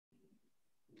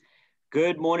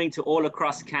Good morning to all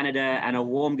across Canada and a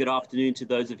warm good afternoon to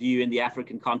those of you in the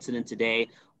African continent today.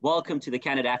 Welcome to the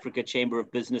Canada Africa Chamber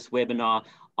of Business webinar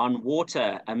on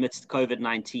water amidst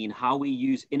COVID-19, how we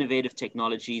use innovative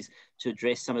technologies to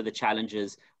address some of the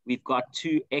challenges. We've got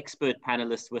two expert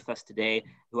panelists with us today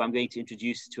who I'm going to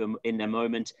introduce to in a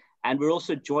moment. And we're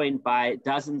also joined by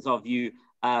dozens of you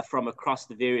from across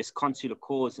the various consular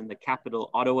corps in the capital,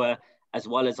 Ottawa, as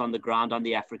well as on the ground on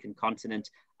the African continent.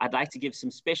 I'd like to give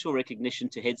some special recognition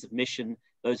to heads of mission.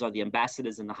 Those are the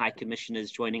ambassadors and the high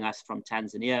commissioners joining us from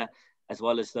Tanzania, as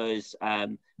well as those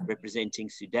representing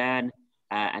Sudan.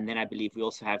 And then I believe we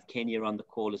also have Kenya on the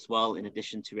call as well, in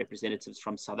addition to representatives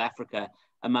from South Africa,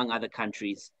 among other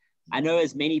countries. I know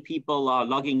as many people are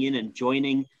logging in and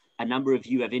joining, a number of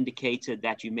you have indicated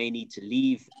that you may need to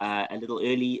leave a little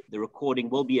early. The recording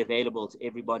will be available to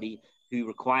everybody who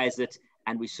requires it.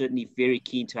 And we're certainly very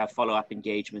keen to have follow-up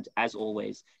engagement, as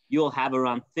always. You'll have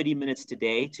around 30 minutes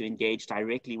today to engage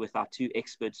directly with our two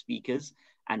expert speakers.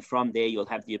 And from there, you'll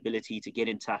have the ability to get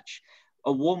in touch.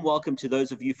 A warm welcome to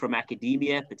those of you from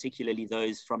academia, particularly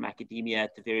those from academia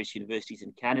at the various universities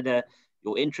in Canada.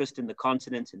 Your interest in the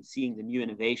continent and seeing the new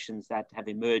innovations that have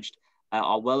emerged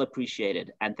are well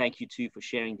appreciated. And thank you too for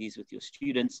sharing these with your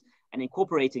students and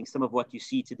incorporating some of what you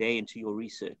see today into your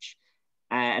research.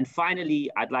 And finally,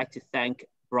 I'd like to thank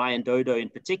Brian Dodo in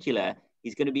particular.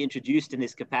 He's going to be introduced in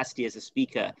his capacity as a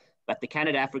speaker, but the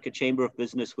Canada Africa Chamber of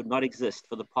Business would not exist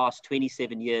for the past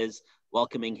 27 years,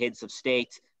 welcoming heads of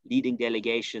state, leading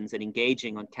delegations, and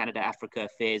engaging on Canada-Africa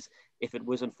affairs if it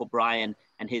wasn't for Brian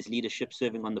and his leadership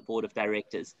serving on the board of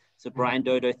directors. So Brian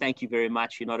Dodo, thank you very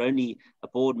much. You're not only a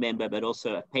board member, but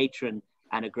also a patron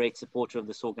and a great supporter of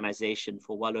this organization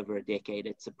for well over a decade.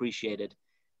 It's appreciated.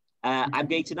 I'm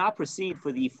going to now proceed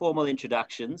for the formal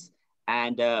introductions,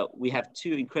 and we have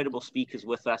two incredible speakers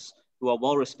with us who are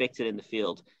well respected in the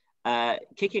field.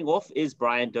 Kicking off is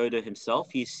Brian Dodo himself.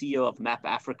 He's CEO of MAPP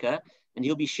Africa, and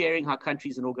he'll be sharing how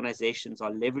countries and organizations are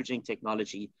leveraging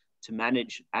technology to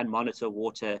manage and monitor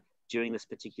water during this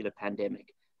particular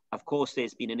pandemic. Of course,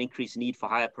 there's been an increased need for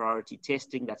higher priority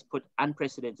testing that's put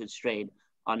unprecedented strain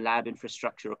on lab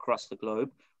infrastructure across the globe.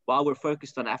 While we're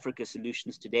focused on Africa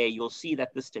solutions today, you'll see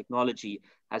that this technology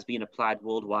has been applied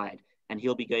worldwide, and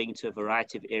he'll be going into a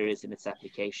variety of areas in its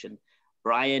application.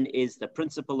 Brian is the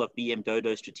principal of BM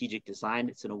Dodo Strategic Design.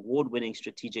 It's an award-winning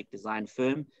strategic design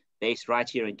firm based right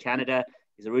here in Canada.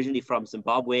 He's originally from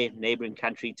Zimbabwe, neighboring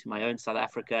country to my own South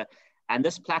Africa. And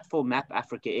this platform, MAPP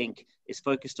Africa Inc, is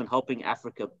focused on helping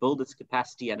Africa build its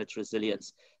capacity and its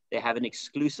resilience. They have an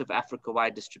exclusive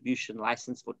Africa-wide distribution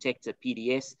license for Tecta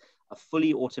PDS, a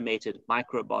fully automated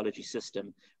microbiology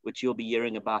system, which you'll be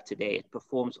hearing about today. It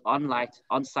performs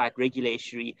on-site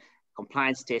regulatory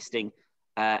compliance testing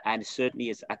and certainly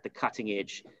is at the cutting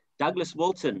edge. Douglas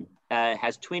Wilton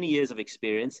has 20 years of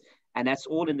experience, and that's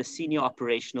all in the senior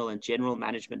operational and general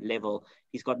management level.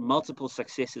 He's got multiple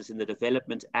successes in the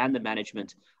development and the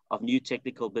management of new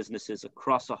technical businesses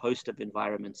across a host of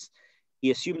environments.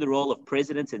 He assumed the role of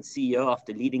president and CEO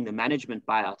after leading the management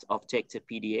buyout of Tecta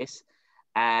PDS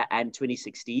and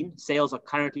 2016. Sales are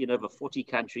currently in over 40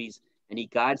 countries, and he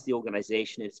guides the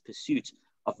organization in its pursuit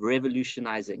of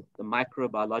revolutionizing the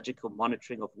microbiological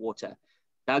monitoring of water.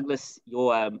 Douglas,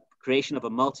 your creation of a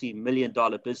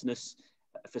multi-million-dollar business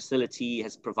facility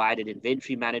has provided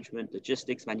inventory management,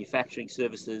 logistics, manufacturing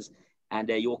services, and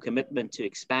your commitment to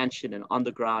expansion and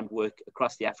on-the-ground work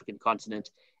across the African continent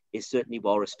is certainly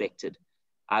well respected.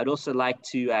 I'd also like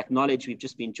to acknowledge we've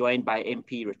just been joined by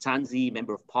MP Ratansi,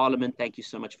 Member of Parliament. Thank you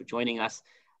so much for joining us.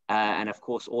 And of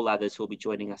course, all others who will be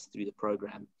joining us through the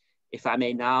program. If I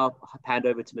may now hand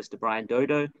over to Mr. Brian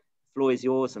Dodo. The floor is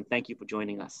yours, and thank you for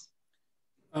joining us.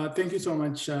 Thank you so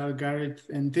much, Gareth,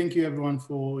 and thank you everyone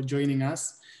for joining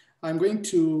us. I'm going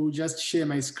to just share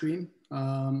my screen,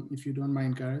 if you don't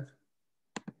mind, Gareth.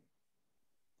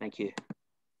 Thank you.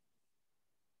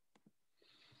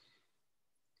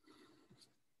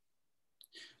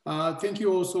 Thank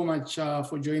you all so much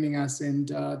for joining us, and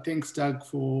thanks, Doug,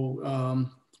 for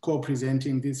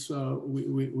co-presenting this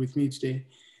with me today.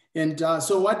 And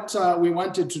so what we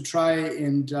wanted to try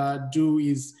and do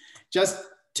is just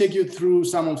take you through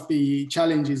some of the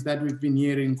challenges that we've been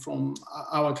hearing from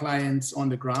our clients on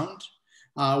the ground,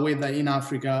 whether in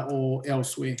Africa or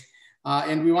elsewhere.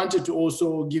 And we wanted to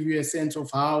also give you a sense of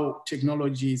how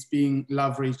technology is being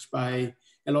leveraged by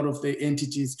a lot of the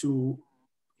entities to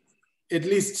at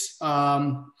least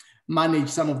manage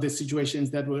some of the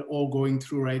situations that we're all going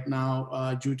through right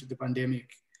now due to the pandemic.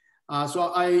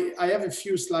 So I have a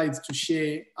few slides to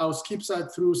share. I'll skip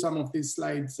through some of these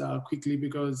slides quickly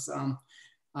because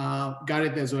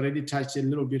Gareth has already touched a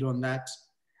little bit on that.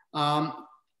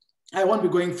 I won't be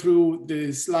going through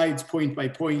the slides point by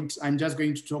point. I'm just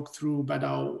going to talk through, but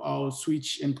I'll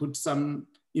switch and put some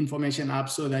information up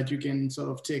so that you can sort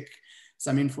of take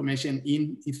some information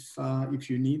in if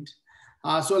you need.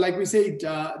 So like we said,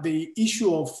 the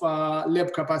issue of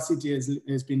lab capacity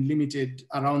has been limited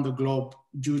around the globe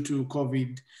due to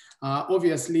COVID.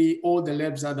 Obviously, all the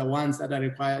labs are the ones that are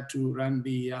required to run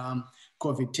the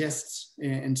COVID tests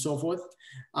and so forth.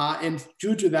 And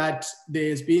due to that,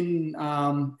 there's been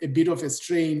a bit of a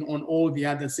strain on all the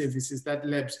other services that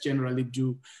labs generally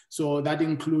do. So that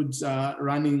includes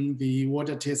running the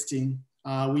water testing,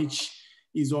 which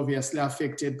is obviously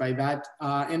affected by that.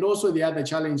 And also the other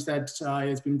challenge that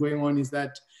has been going on is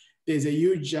that there's a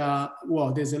huge,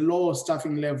 there's a low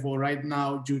staffing level right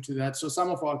now due to that. So some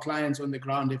of our clients on the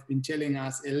ground have been telling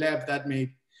us a lab that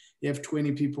may have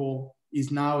 20 people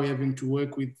is now having to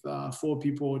work with 4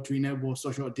 people to enable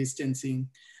social distancing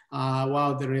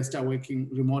while the rest are working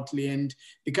remotely. And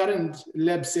the current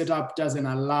lab setup doesn't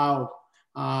allow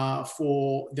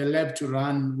for the lab to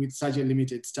run with such a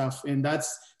limited staff. And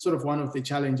that's sort of one of the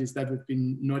challenges that we've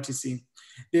been noticing.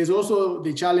 There's also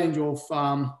the challenge of,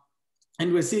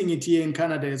 and we're seeing it here in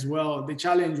Canada as well, the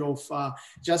challenge of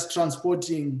just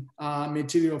transporting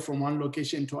material from one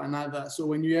location to another. So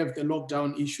when you have the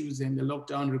lockdown issues and the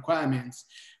lockdown requirements,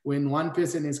 when one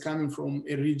person is coming from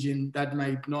a region that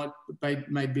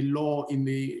might be low in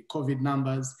the COVID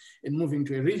numbers and moving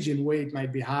to a region where it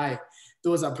might be high,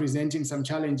 those are presenting some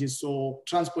challenges. So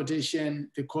transportation,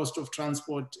 the cost of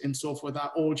transport and so forth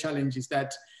are all challenges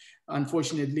that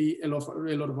unfortunately a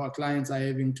lot of our clients are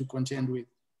having to contend with.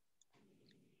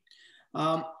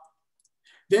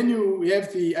 Then you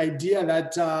have the idea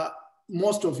that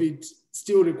most of it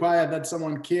still require that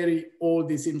someone carry all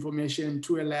this information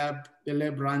to a lab, the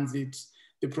lab runs it,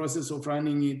 the process of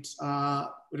running it,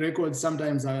 records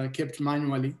sometimes are kept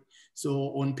manually,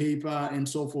 so on paper and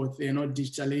so forth, they're not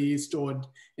digitally stored,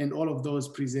 and all of those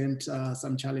present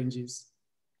some challenges.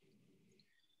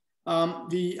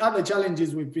 The other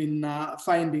challenges we've been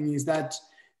finding is that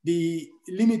the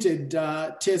limited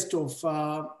test of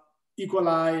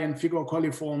E.coli and fecal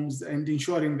coliforms and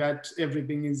ensuring that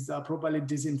everything is properly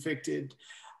disinfected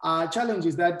are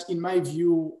challenges that, in my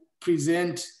view,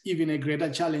 present even a greater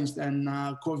challenge than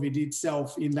COVID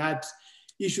itself, in that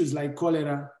issues like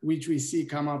cholera, which we see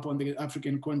come up on the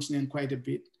African continent quite a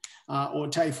bit, or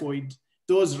typhoid,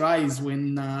 those rise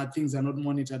when things are not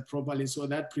monitored properly. So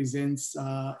that presents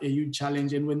a huge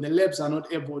challenge. And when the labs are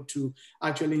not able to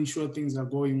actually ensure things are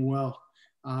going well,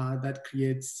 that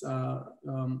creates a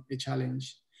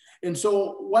challenge. And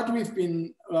so what we're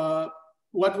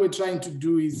trying to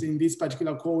do is, in this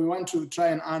particular call, we want to try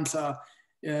and answer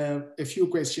a few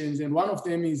questions. And one of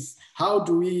them is, how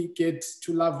do we get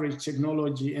to leverage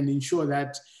technology and ensure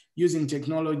that using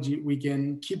technology, we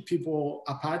can keep people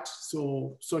apart,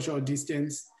 so social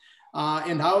distance?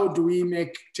 And how do we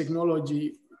make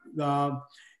technology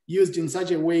used in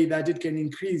such a way that it can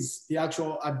increase the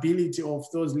actual ability of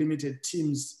those limited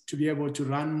teams to be able to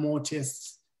run more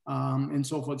tests and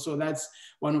so forth? So that's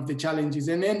one of the challenges.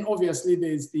 And then obviously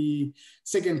there's the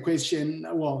second question,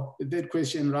 well, the third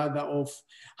question rather, of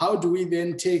how do we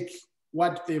then take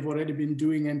what they've already been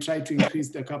doing and try to increase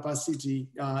the capacity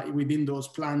within those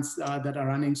plants that are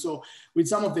running. So with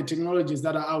some of the technologies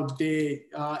that are out there,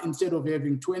 instead of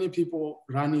having 20 people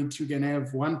run it, you can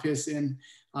have one person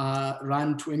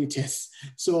run 20 tests.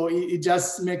 So it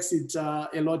just makes it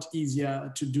a lot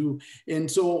easier to do. And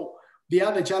so the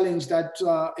other challenge that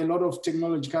a lot of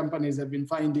technology companies have been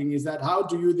finding is that how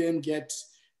do you then get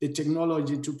the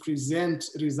technology to present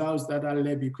results that are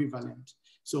lab equivalent?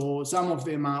 So some of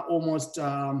them are almost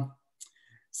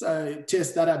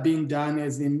tests that are being done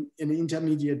as in an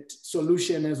intermediate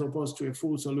solution as opposed to a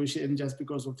full solution, just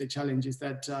because of the challenges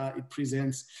that it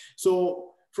presents.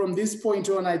 So from this point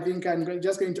on, I think I'm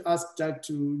just going to ask Doug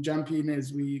to jump in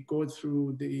as we go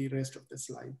through the rest of the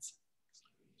slides.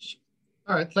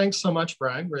 All right, thanks so much,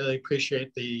 Brian. Really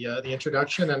appreciate the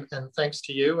introduction, and thanks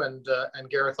to you and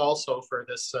Gareth also for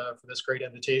this great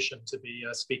invitation to be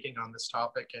speaking on this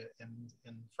topic in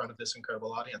front of this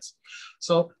incredible audience.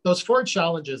 So those 4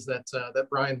 challenges that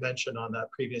Brian mentioned on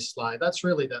that previous slide, that's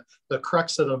really the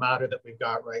crux of the matter that we've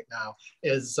got right now,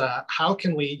 is how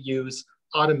can we use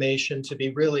automation to be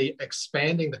really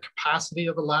expanding the capacity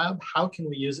of the lab? How can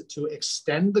we use it to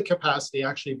extend the capacity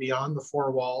actually beyond the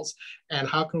 4 walls? And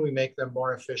how can we make them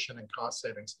more efficient and cost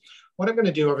savings? What I'm going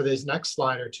to do over this next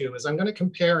slide or two is I'm going to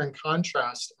compare and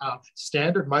contrast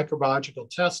standard microbiological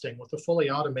testing with a fully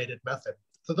automated method.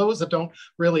 For those that don't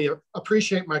really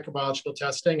appreciate microbiological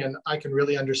testing, and I can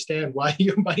really understand why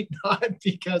you might not,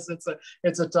 because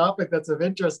it's a topic that's of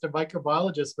interest to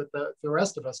microbiologists, but the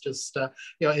rest of us just,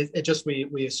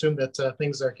 we assume that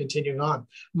things are continuing on.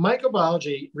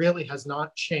 Microbiology really has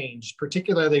not changed,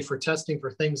 particularly for testing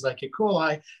for things like E.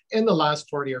 coli in the last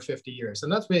 40 or 50 years.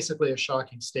 And that's basically a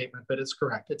shocking statement, but it's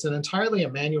correct. It's an entirely a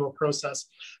manual process.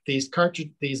 These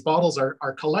bottles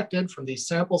are collected from these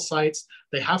sample sites.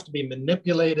 They have to be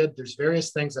manipulated. There's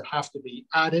various things that have to be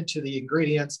added to the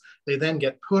ingredients. They then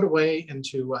get put away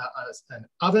into an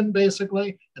oven,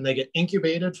 basically, and they get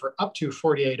incubated for up to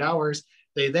 48 hours.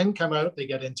 They then come out, they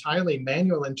get entirely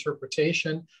manual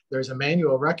interpretation. There's a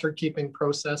manual record keeping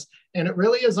process. And it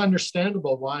really is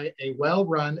understandable why a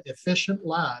well-run, efficient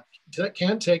lab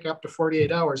can take up to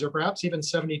 48 hours or perhaps even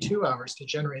 72 hours to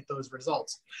generate those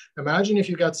results. Imagine if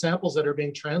you've got samples that are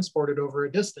being transported over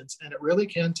a distance, and it really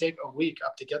can take a week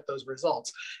up to get those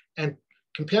results. And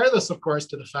compare this, of course,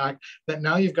 to the fact that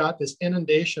now you've got this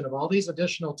inundation of all these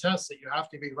additional tests that you have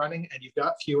to be running, and you've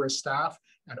got fewer staff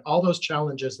and all those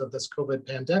challenges of this COVID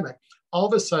pandemic. All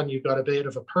of a sudden, you've got a bit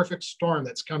of a perfect storm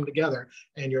that's come together,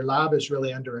 and your lab is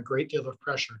really under a great deal of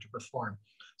pressure to perform.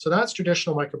 So that's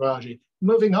traditional microbiology.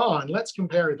 Moving on, let's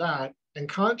compare that and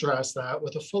contrast that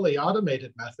with a fully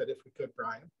automated method, if we could,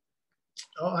 Brian.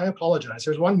 Oh, I apologize.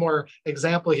 There's one more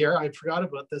example here. I forgot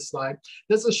about this slide.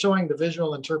 This is showing the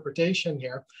visual interpretation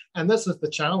here. And this is the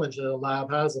challenge that a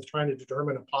lab has of trying to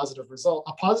determine a positive result.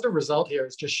 A positive result here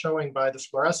is just showing by the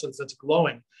fluorescence that's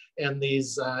glowing in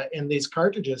these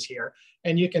cartridges here.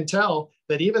 And you can tell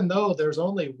that even though there's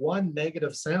only one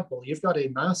negative sample, you've got a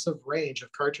massive range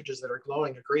of cartridges that are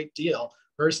glowing a great deal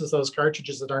versus those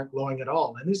cartridges that aren't glowing at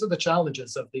all. And these are the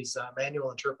challenges of these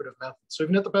manual interpretive methods. So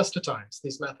even at the best of times,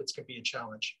 these methods can be a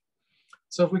challenge.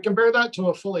 So if we compare that to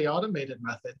a fully automated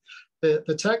method, the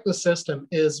Tecta system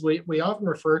is, we often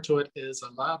refer to it as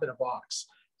a lab in a box.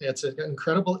 It's an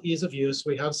incredible ease of use.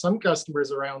 We have some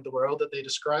customers around the world that they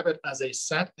describe it as a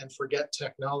set and forget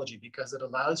technology, because it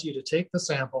allows you to take the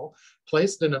sample,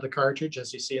 place it into the cartridge,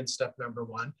 as you see in step number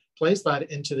 1, place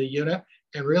that into the unit,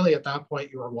 and really at that point,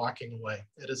 you are walking away.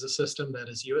 It is a system that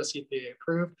is US EPA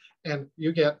approved, and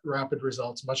you get rapid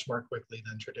results much more quickly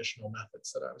than traditional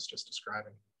methods that I was just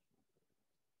describing.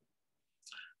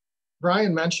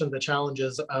 Brian mentioned the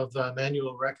challenges of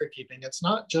manual record keeping. It's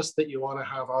not just that you want to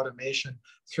have automation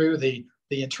through the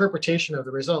interpretation of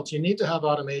the results. You need to have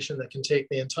automation that can take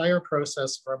the entire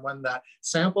process from when that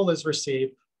sample is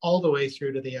received all the way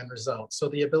through to the end result. So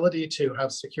the ability to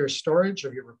have secure storage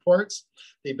of your reports,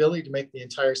 the ability to make the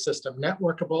entire system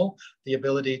networkable, the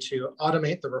ability to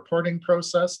automate the reporting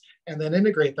process, and then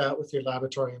integrate that with your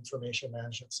laboratory information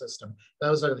management system.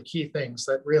 Those are the key things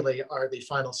that really are the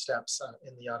final steps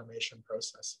in the automation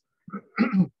process.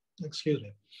 Excuse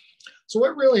me. So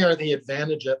what really are the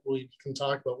advantages that we can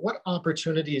talk about? What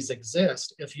opportunities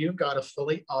exist if you've got a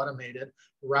fully automated,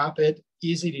 rapid,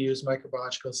 easy to use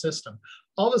microbiological system?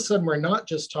 All of a sudden, we're not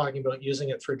just talking about using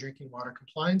it for drinking water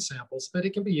compliance samples, but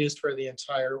it can be used for the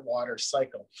entire water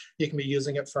cycle. You can be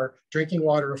using it for drinking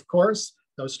water, of course,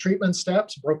 those treatment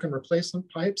steps, broken replacement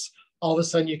pipes. All of a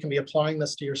sudden, you can be applying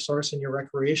this to your source and your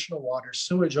recreational water.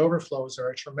 Sewage overflows are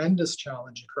a tremendous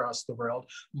challenge across the world.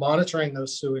 Monitoring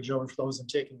those sewage overflows and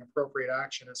taking appropriate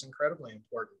action is incredibly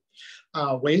important.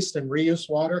 Waste and reuse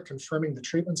water, confirming the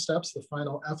treatment steps, the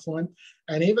final effluent,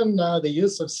 and even the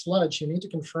use of sludge. You need to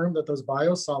confirm that those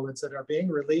biosolids that are being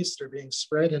released or being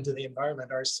spread into the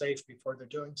environment are safe before they're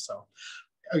doing so.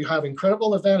 You have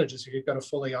incredible advantages if you've got a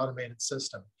fully automated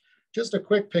system. Just a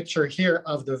quick picture here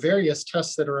of the various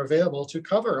tests that are available to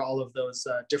cover all of those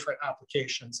different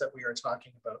applications that we are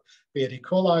talking about, be it E.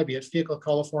 coli, be it fecal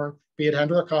coliform, be it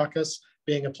Enterococcus,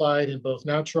 being applied in both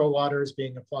natural waters,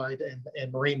 being applied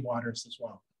in marine waters as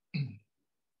well.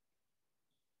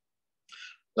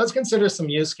 Let's consider some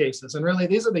use cases. And really,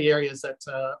 these are the areas that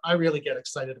I really get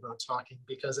excited about talking,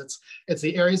 because it's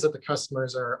the areas that the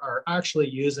customers are actually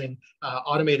using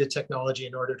automated technology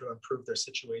in order to improve their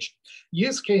situation.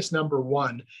 Use case number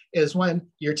 1 is when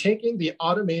you're taking the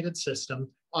automated system,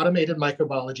 automated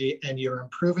microbiology, and you're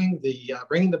improving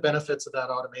bringing the benefits of that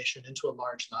automation into a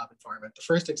large lab environment. The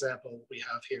first example we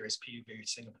have here is PUB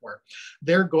Singapore.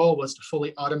 Their goal was to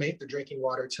fully automate the drinking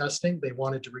water testing. They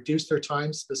wanted to reduce their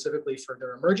time specifically for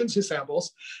their emergency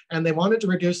samples, and they wanted to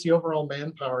reduce the overall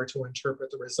manpower to interpret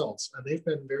the results. And they've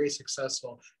been very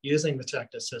successful using the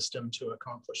Tecta system to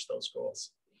accomplish those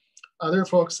goals. Other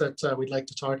folks that we'd like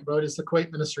to talk about is the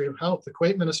Kuwait Ministry of Health. The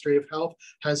Kuwait Ministry of Health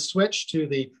has switched to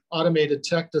the automated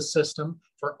Tecta system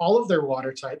for all of their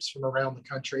water types from around the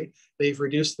country. They've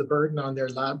reduced the burden on their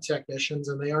lab technicians,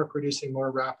 and they are producing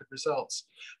more rapid results.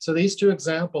 So these two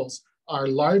examples are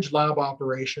large lab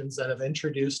operations that have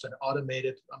introduced an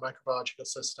automated microbiological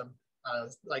system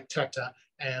like Tecta,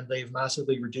 and they've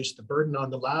massively reduced the burden on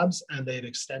the labs, and they've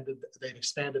expanded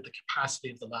the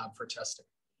capacity of the lab for testing.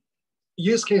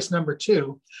 Use case number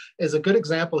 2 is a good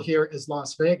example here is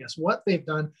Las Vegas. What they've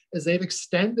done is they've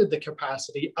extended the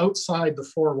capacity outside the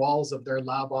 4 walls of their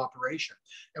lab operation.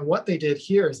 And what they did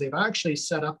here is they've actually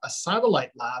set up a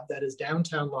satellite lab that is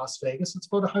downtown Las Vegas. It's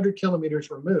about 100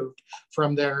 kilometers removed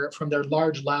from their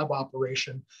large lab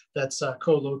operation that's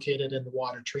co-located in the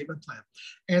water treatment plant.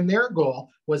 And their goal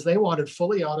was they wanted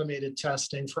fully automated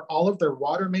testing for all of their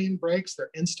water main breaks, their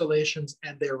installations,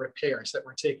 and their repairs that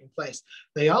were taking place.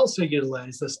 They also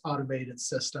utilize this automated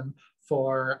system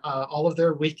for all of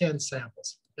their weekend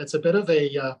samples. It's a bit of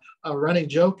a running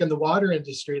joke in the water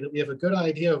industry that we have a good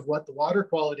idea of what the water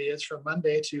quality is from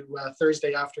Monday to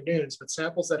Thursday afternoons, but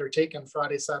samples that are taken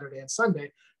Friday, Saturday, and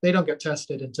Sunday, they don't get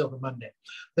tested until the Monday.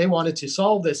 They wanted to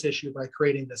solve this issue by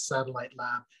creating this satellite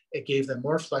lab. It gave them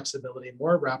more flexibility,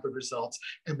 more rapid results.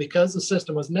 And because the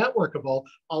system was networkable,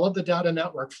 all of the data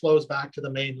network flows back to the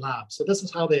main lab. So this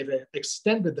is how they've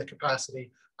extended the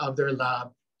capacity of their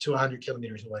lab to 100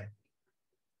 kilometers away.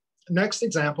 Next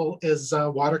example is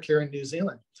water care in New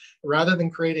Zealand. Rather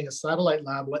than creating a satellite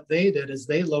lab, what they did is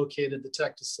they located the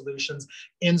Tecta solutions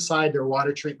inside their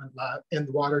water treatment lab, in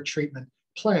the water treatment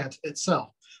plant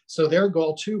itself. So their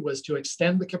goal too was to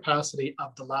extend the capacity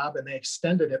of the lab, and they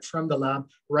extended it from the lab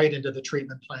right into the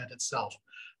treatment plant itself.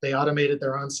 They automated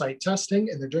their on-site testing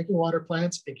in their drinking water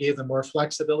plants. It gave them more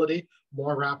flexibility,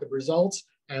 more rapid results.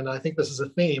 And I think this is a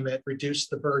theme. It reduced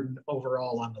the burden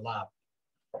overall on the lab.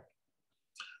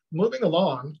 Moving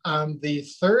along, the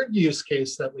third use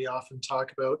case that we often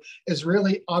talk about is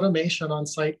really automation on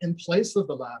site in place of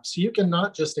the lab. So you can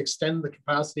not just extend the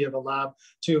capacity of a lab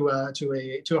to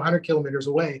 100 kilometers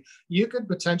away. You could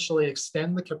potentially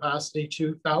extend the capacity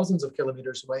to thousands of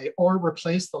kilometers away or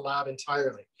replace the lab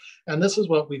entirely. And this is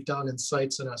what we've done in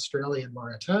sites in Australia and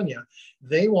Mauritania.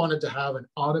 They wanted to have an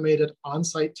automated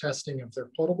on-site testing of their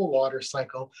potable water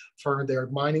cycle for their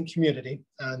mining community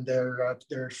and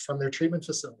from their treatment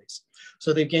facilities.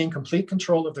 So they've gained complete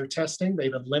control of their testing.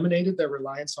 They've eliminated their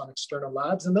reliance on external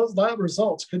labs, and those lab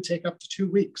results could take up to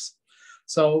 2 weeks.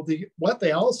 So what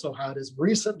they also had is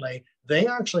recently, they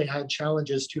actually had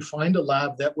challenges to find a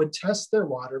lab that would test their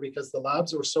water because the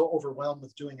labs were so overwhelmed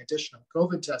with doing additional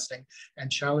COVID testing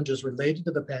and challenges related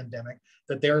to the pandemic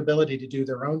that their ability to do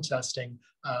their own testing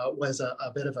was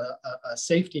a bit of a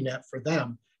safety net for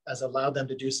them, as allowed them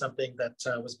to do something that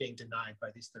was being denied by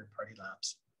these third-party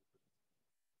labs.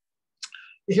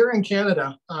 Here in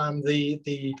Canada,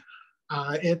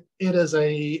 it is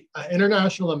an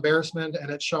international embarrassment, and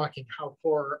it's shocking how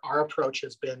poor our approach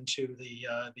has been to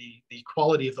the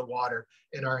quality of the water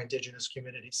in our Indigenous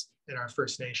communities, in our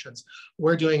First Nations.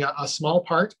 We're doing a small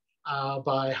part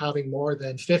by having more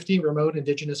than 50 remote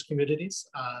Indigenous communities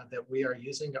that we are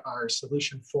using our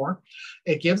solution for.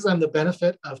 It gives them the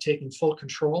benefit of taking full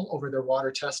control over their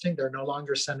water testing. They're no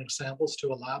longer sending samples to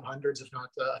a lab hundreds, if not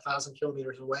 1,000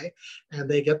 kilometers away, and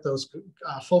they get those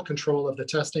full control of the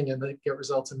testing, and they get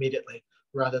results immediately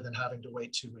rather than having to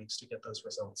wait 2 weeks to get those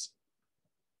results.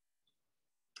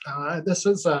 This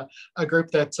is a group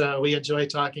that we enjoy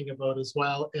talking about as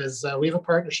well. We have a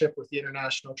partnership with the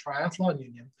International Triathlon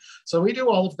Union. So we do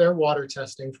all of their water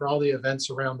testing for all the events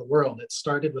around the world. It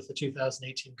started with the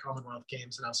 2018 Commonwealth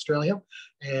Games in Australia,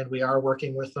 and we are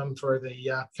working with them for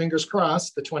the, fingers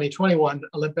crossed, the 2021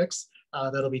 Olympics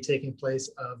that'll be taking place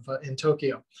in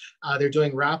Tokyo. They're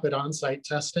doing rapid on-site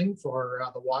testing for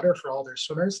the water for all their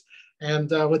swimmers. And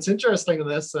what's interesting in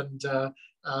this, and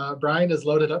Brian has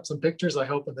loaded up some pictures, I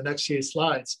hope, in the next few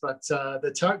slides, but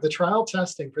the trial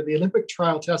testing for the Olympic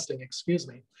trial testing, excuse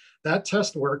me, that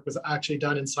test work was actually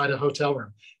done inside a hotel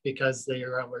room because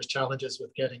there were challenges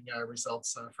with getting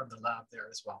results from the lab there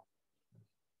as well.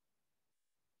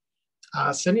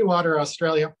 Sydney Water,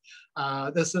 Australia.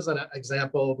 This is an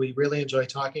example we really enjoy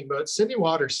talking about. Sydney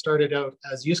Water started out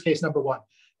as use case number 1,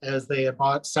 as they had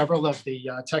bought several of the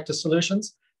Tecta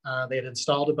solutions. They had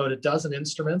installed about a dozen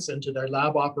instruments into their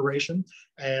lab operation,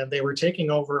 and they were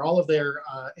taking over all of their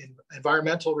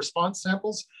environmental response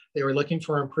samples. They were looking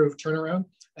for improved turnaround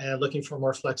and looking for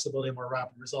more flexibility, more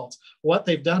rapid results. What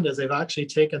they've done is they've actually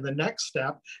taken the next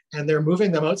step, and they're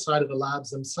moving them outside of the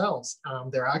labs themselves.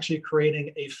 They're actually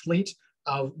creating a fleet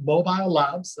of mobile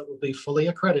labs that will be fully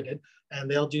accredited,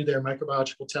 and they'll do their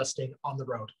microbiological testing on the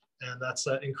road. And that's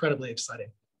incredibly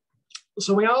exciting.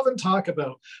 So we often talk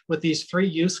about with these three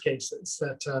use cases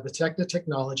that the Tecta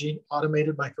technology,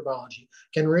 automated microbiology,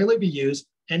 can really be used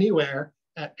anywhere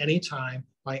at any time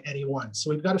by anyone. So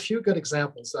we've got a few good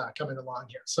examples coming along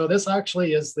here. So this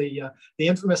actually is the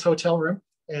infamous hotel room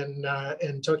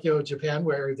in Tokyo, Japan,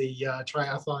 where the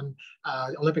triathlon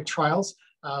Olympic trials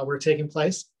were taking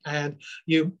place. And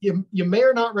you may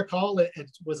or not recall, it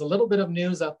was a little bit of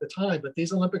news at the time, but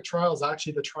these Olympic trials,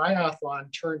 actually the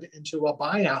triathlon turned into a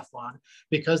biathlon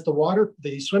because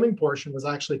the swimming portion was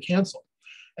actually canceled.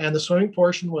 And the swimming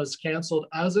portion was canceled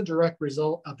as a direct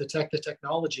result of the Tecta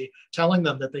technology, telling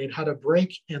them that they'd had a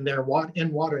break in their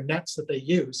in-water nets that they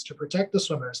used to protect the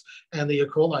swimmers, and the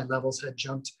E.coli levels had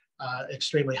jumped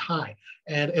extremely high.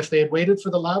 And if they had waited for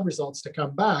the lab results to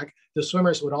come back, the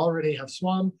swimmers would already have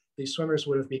swum. The swimmers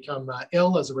would have become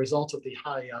ill as a result of the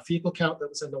high fecal count that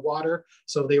was in the water.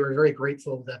 So they were very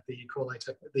grateful that the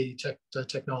E.coli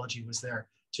technology was there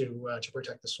to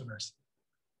protect the swimmers.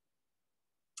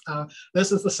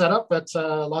 This is the setup at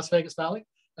Las Vegas Valley.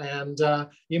 And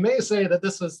you may say that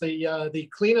this is the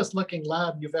cleanest looking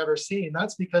lab you've ever seen.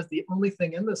 That's because the only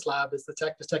thing in this lab is the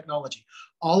Tecta technology.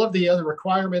 All of the other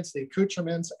requirements, the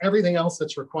accoutrements, everything else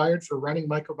that's required for running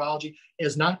microbiology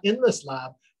is not in this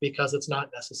lab because it's not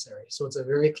necessary. So it's a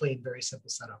very clean, very simple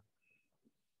setup.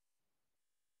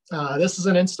 This is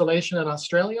an installation in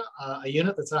Australia, a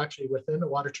unit that's actually within a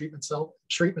water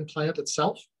treatment plant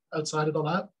itself outside of the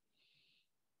lab.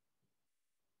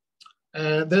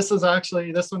 And this is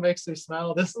actually, this one makes me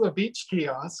smile. This is a beach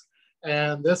kiosk.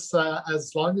 And this,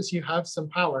 as long as you have some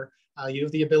power, you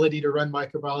have the ability to run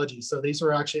microbiology. So these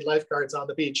were actually lifeguards on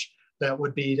the beach that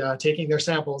would be taking their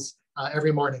samples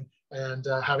every morning and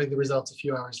having the results a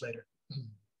few hours later.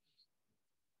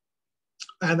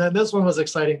 And then this one was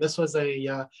exciting. This was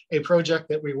a project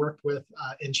that we worked with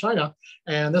in China.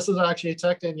 And this is actually a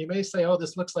Tecta. And you may say, oh,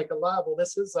 this looks like a lab. Well,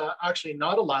 this is actually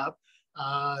not a lab.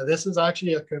 This is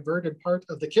actually a converted part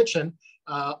of the kitchen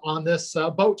on this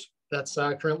boat that's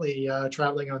currently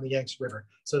traveling on the Yangtze River.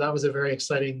 So that was a very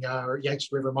exciting Yangtze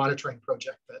River monitoring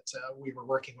project that we were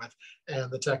working with,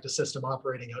 and the Tecta system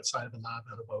operating outside of the lab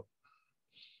on a boat.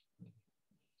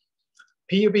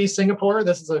 PUB Singapore,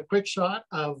 this is a quick shot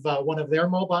of one of their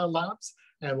mobile labs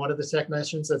and one of the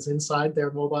technicians that's inside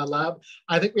their mobile lab.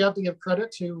 I think we have to give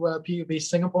credit to PUB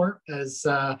Singapore, as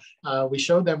we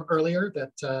showed them earlier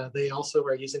that they also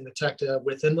are using the Tecta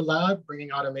within the lab,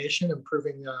 bringing automation,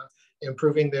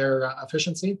 improving their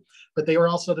efficiency. But they were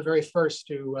also the very first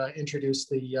to introduce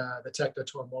the Tecta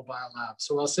to a mobile lab.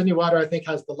 So while Sydney Water, I think,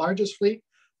 has the largest fleet,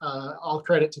 all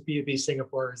credit to PUB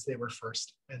Singapore, as they were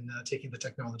first in taking the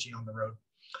technology on the road.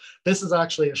 This is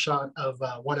actually a shot of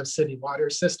one of Sydney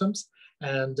Water's systems.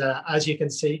 And as you can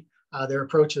see, their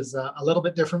approach is a little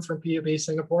bit different from PUB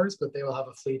Singapore's, but they will have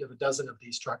a fleet of a dozen of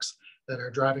these trucks that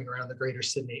are driving around the greater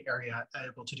Sydney area,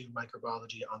 able to do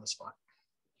microbiology on the spot.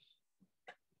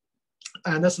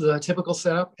 And this is a typical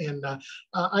setup. And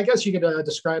I guess you could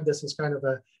describe this as kind of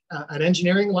an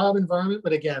engineering lab environment.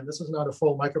 But again, this is not a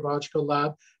full microbiological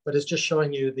lab, but it's just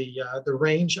showing you the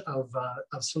range of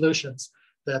solutions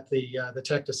that the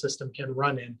Tecta system can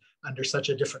run in under such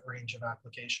a different range of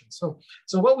applications.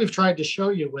 So what we've tried to show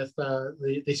you with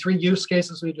the three use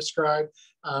cases we described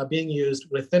being used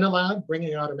within a lab,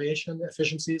 bringing automation,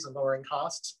 efficiencies, and lowering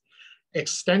costs,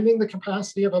 extending the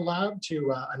capacity of a lab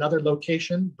to another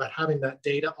location, but having that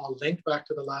data all linked back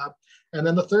to the lab. And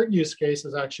then the third use case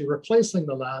is actually replacing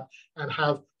the lab and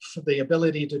have the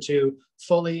ability to do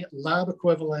fully lab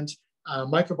equivalent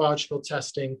microbiological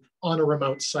testing on a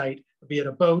remote site, be it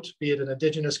a boat, be it an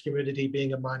indigenous community,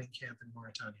 being a mining camp in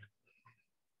Mauritania.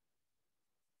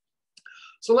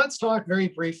 So let's talk very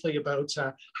briefly about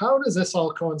how does this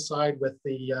all coincide with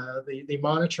the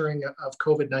monitoring of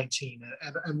COVID-19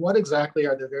 and what exactly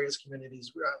are the various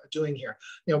communities doing here?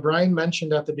 You know, Brian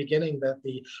mentioned at the beginning that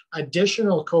the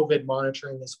additional COVID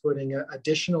monitoring is putting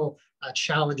additional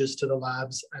challenges to the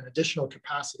labs and additional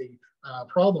capacity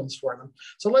problems for them.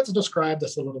 So let's describe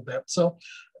this a little bit. So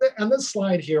on this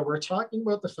slide here, we're talking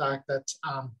about the fact that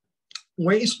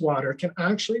wastewater can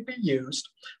actually be used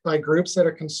by groups that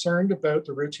are concerned about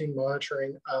the routine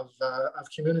monitoring of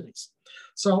communities.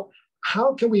 So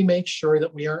how can we make sure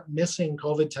that we aren't missing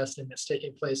COVID testing that's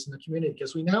taking place in the community?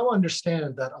 Because we now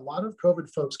understand that a lot of COVID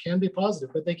folks can be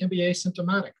positive, but they can be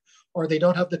asymptomatic, or they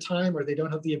don't have the time, or they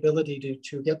don't have the ability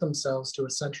to get themselves to a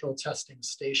central testing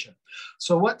station.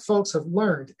 So what folks have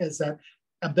learned is that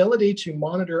ability to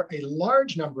monitor a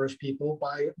large number of people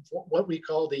by what we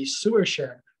call the sewer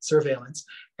shed surveillance.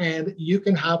 And you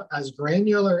can have as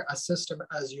granular a system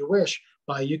as you wish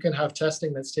by you can have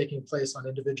testing that's taking place on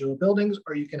individual buildings,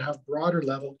 or you can have broader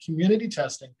level community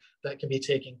testing that can be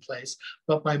taking place.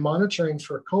 But by monitoring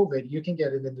for COVID, you can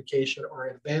get an indication or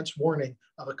an advance warning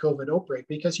of a COVID outbreak,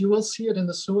 because you will see it in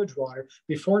the sewage water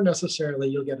before necessarily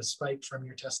you'll get a spike from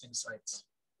your testing sites.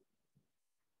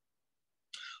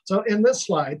 So in this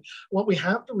slide, what we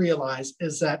have to realize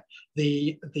is that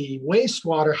the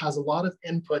wastewater has a lot of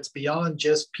inputs beyond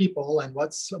just people and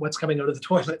what's coming out of the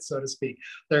toilet, so to speak.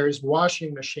 There's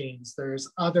washing machines, there's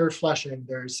other flushing,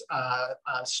 there's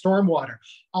storm water.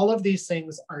 All of these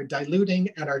things are diluting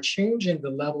and are changing the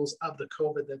levels of the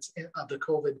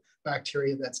COVID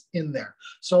bacteria that's in there.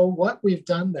 So what we've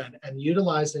done then, and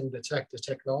utilizing the Tecta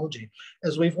technology,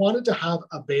 is we've wanted to have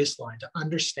a baseline to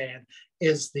understand,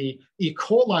 is the E.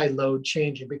 coli load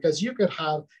changing? Because you could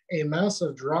have a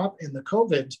massive drop in the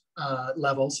COVID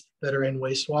levels that are in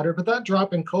wastewater, but that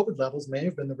drop in COVID levels may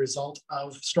have been the result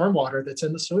of stormwater that's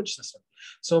in the sewage system.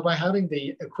 So by having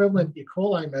the equivalent E.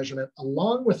 coli measurement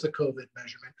along with the COVID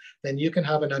measurement, then you can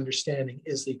have an understanding,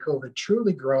 is the COVID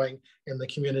truly growing in the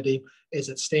community? Is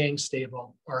it staying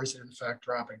stable, or is it in fact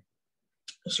dropping?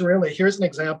 So really, here's an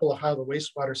example of how the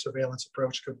wastewater surveillance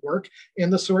approach could work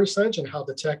in the sewer sedge and how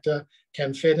the Tecta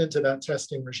can fit into that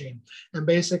testing regime. And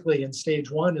basically in stage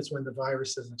 1 is when the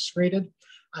virus is excreted.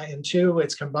 In 2,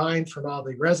 it's combined from all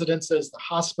the residences, the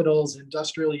hospitals,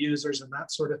 industrial users, and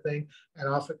that sort of thing. And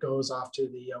off it goes off to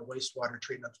the wastewater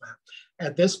treatment plant.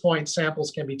 At this point, samples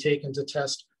can be taken to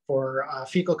test for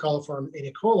fecal coliform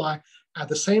E. coli. At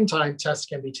the same time, tests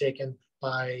can be taken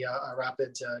by a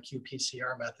rapid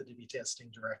qPCR method to be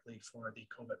testing directly for the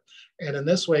COVID. And in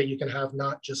this way, you can have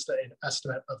not just an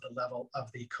estimate of the level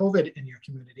of the COVID in your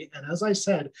community. And as I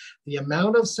said, the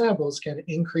amount of samples can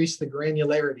increase the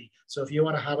granularity. So if you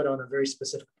want to have it on a very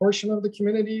specific portion of the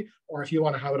community, or if you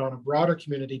want to have it on a broader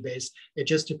community base, it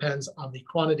just depends on the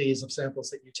quantities of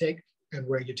samples that you take and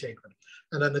where you take them.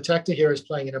 And then the Tecta here is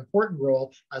playing an important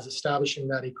role as establishing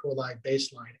that E. coli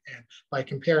baseline. And by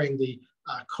comparing the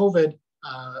COVID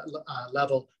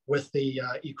level with the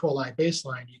E. coli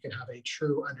baseline, you can have a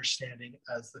true understanding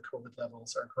as the COVID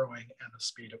levels are growing and the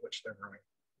speed at which they're growing.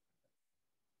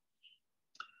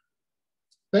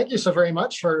 Thank you so very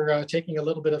much for taking a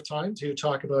little bit of time to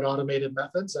talk about automated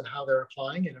methods and how they're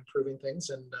applying and improving things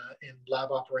in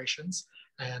lab operations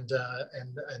and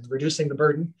reducing the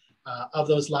burden of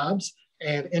those labs,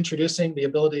 and introducing the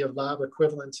ability of lab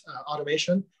equivalent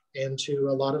automation into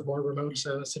a lot of more remote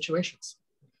situations.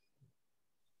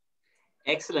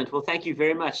 Excellent. Well, thank you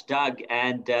very much, Doug,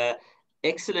 and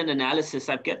excellent analysis.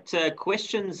 I've got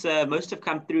questions. Most have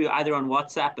come through either on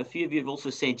WhatsApp. A few of you have also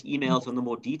sent emails on the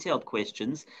more detailed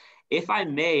questions. If I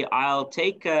may, I'll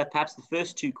take perhaps the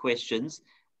first 2 questions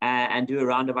and do a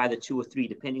round of either 2 or 3,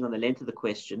 depending on the length of the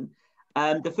question.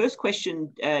 The first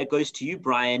question goes to you,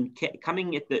 Brian.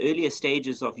 Coming at the earlier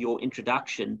stages of your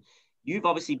introduction, you've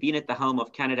obviously been at the helm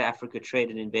of Canada-Africa Trade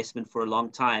and Investment for a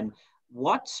long time.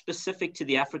 What specific to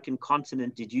the African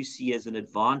continent did you see as an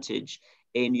advantage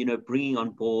in, bringing on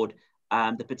board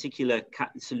the particular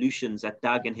solutions that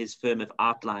Doug and his firm have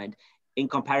outlined in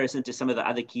comparison to some of the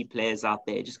other key players out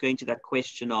there? Just going to that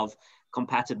question of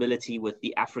compatibility with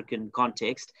the African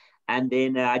context. And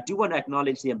then I do want to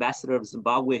acknowledge the ambassador of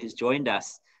Zimbabwe who's joined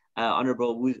us,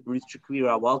 Honorable Ruth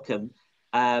Chikwira, welcome.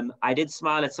 I did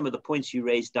smile at some of the points you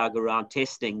raised, Doug, around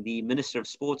testing. The Minister of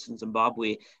Sports in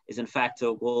Zimbabwe is in fact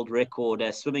a world record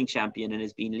swimming champion and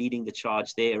has been leading the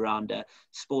charge there around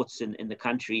sports in the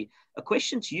country. A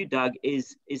question to you, Doug,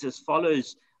 is as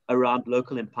follows around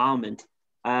local empowerment.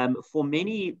 For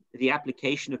many, the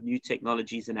application of new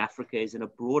technologies in Africa is in a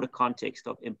broader context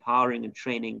of empowering and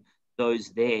training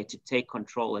those there to take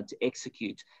control and to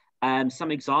execute.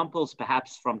 Some examples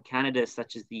perhaps from Canada,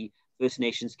 such as the First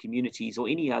Nations communities or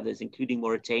any others, including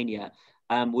Mauritania,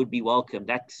 would be welcome.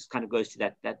 That kind of goes to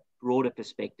that broader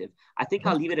perspective. I think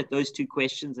I'll leave it at those 2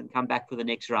 questions and come back for the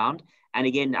next round. And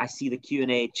again, I see the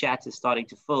Q&A chat is starting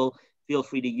to fill. Feel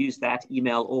free to use that,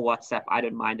 email or WhatsApp. I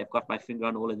don't mind. I've got my finger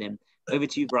on all of them. Over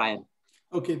to you, Brian.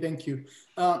 Okay, thank you.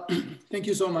 Thank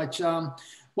you so much. How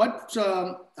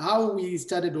we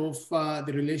started off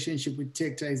the relationship with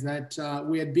Tecta is that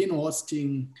we had been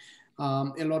hosting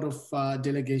a lot of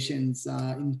delegations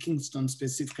in Kingston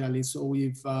specifically. So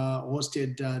we've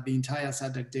hosted the entire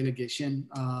SADC delegation,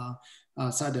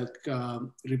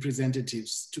 SADC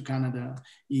representatives to Canada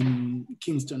in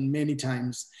Kingston many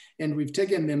times. And we've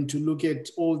taken them to look at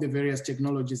all the various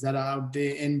technologies that are out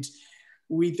there. And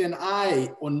with an eye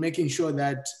on making sure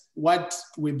that what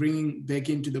we're bringing back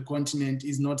into the continent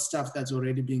is not stuff that's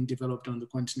already being developed on the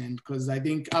continent. Because I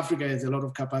think Africa has a lot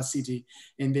of capacity,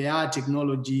 and there are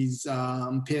technologies,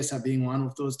 PESA being one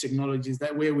of those technologies,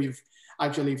 that where we've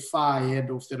actually far ahead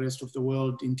of the rest of the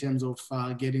world in terms of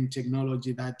getting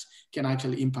technology that can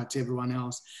actually impact everyone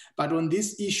else. But on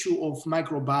this issue of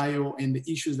microbiome and the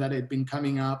issues that had been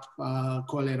coming up,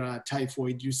 cholera,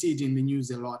 typhoid, you see it in the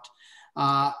news a lot.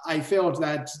 I felt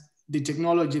that the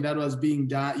technology that was being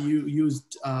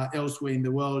used elsewhere in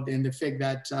the world, and the fact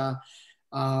that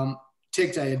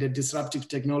Tecta had a disruptive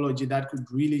technology that could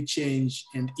really change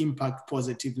and impact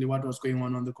positively what was going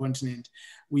on the continent,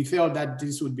 we felt that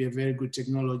this would be a very good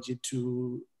technology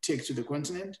to take to the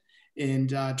continent and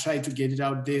try to get it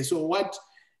out there. So what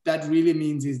that really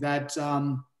means is that,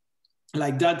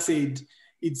 like Doug said,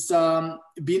 it's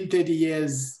been 30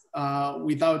 years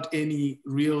without any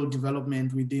real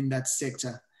development within that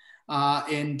sector.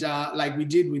 Like we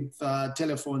did with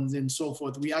telephones and so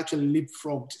forth, we actually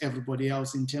leapfrogged everybody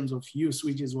else in terms of use,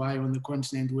 which is why on the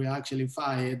continent, we're actually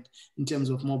far ahead in terms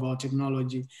of mobile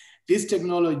technology. This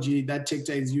technology that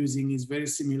Tecta is using is very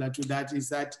similar to that, is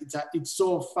that it's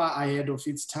so far ahead of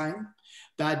its time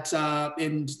that,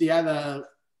 and the other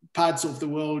parts of the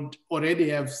world already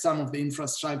have some of the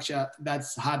infrastructure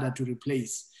that's harder to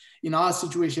replace. In our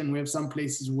situation, we have some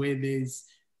places where there's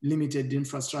limited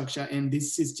infrastructure, and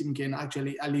this system can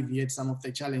actually alleviate some of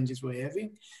the challenges we're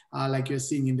having, like you're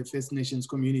seeing in the First Nations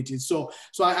communities. So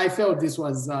I felt this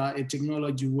was a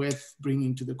technology worth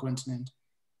bringing to the continent.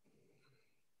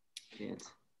 Yes.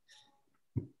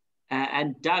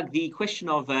 And Doug, the question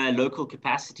of local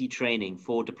capacity training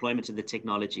for deployment of the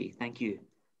technology. Thank you.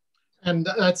 And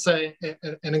that's an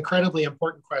incredibly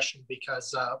important question,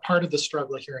 because part of the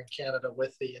struggle here in Canada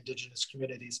with the Indigenous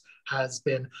communities has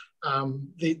been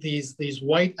these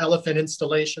white elephant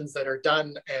installations that are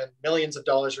done, and millions of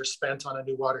dollars are spent on a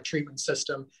new water treatment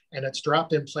system, and it's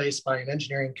dropped in place by an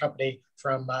engineering company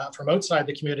from outside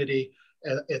the community.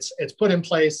 It's put in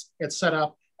place, it's set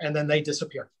up, and then they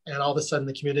disappear. And all of a sudden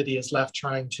the community is left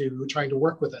trying to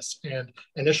work with us. And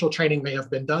initial training may have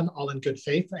been done all in good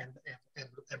faith and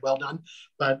well done,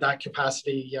 but that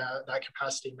capacity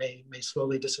may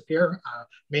slowly disappear,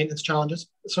 maintenance challenges.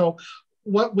 So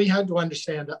what we had to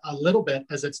understand a little bit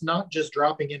is it's not just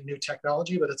dropping in new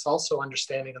technology, but it's also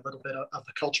understanding a little bit of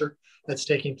the culture that's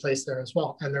taking place there as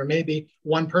well. And there may be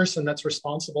one person that's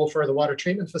responsible for the water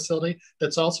treatment facility,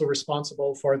 that's also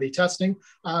responsible for the testing,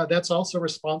 that's also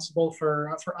responsible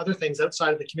for other things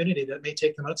outside of the community that may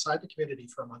take them outside the community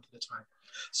for a month at a time.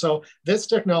 So this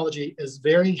technology is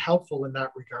very helpful in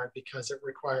that regard, because it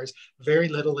requires very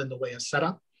little in the way of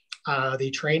setup.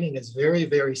 The training is very,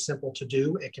 very simple to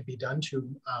do. It can be done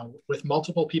with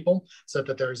multiple people, so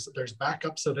that there's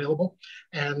backups available.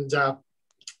 And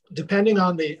depending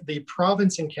on the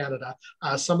province in Canada,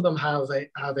 some of them have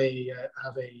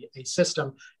a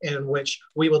system in which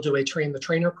we will do a train the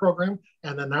trainer program,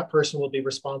 and then that person will be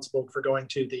responsible for going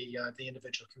to the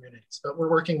individual communities. But we're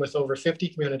working with over 50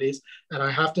 communities, and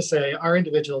I have to say our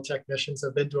individual technicians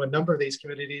have been to a number of these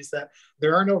communities that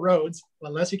there are no roads,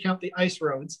 unless you count the ice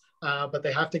roads, but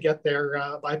they have to get there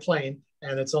by plane,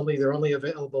 and they're only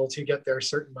available to get there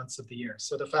certain months of the year.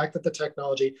 So the fact that the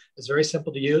technology is very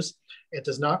simple to use, it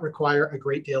does not require a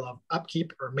great deal of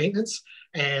upkeep or maintenance,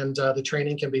 and the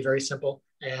training can be very simple,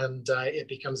 and it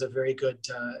becomes a very good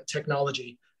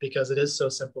technology, because it is so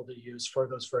simple to use for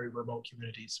those very remote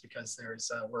communities, because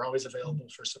we're always available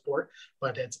for support,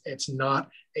 but it's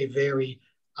not a very,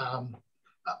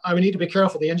 I would need to be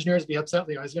careful. The engineers be upset.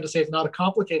 I was going to say it's not a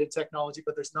complicated technology,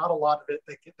 but there's not a lot of it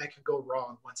that can go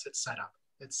wrong once it's set up.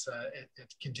 It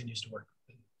continues to work.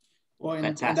 Well,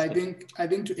 and I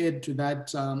think to add to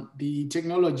that, the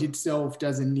technology itself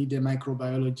doesn't need a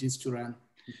microbiologist to run,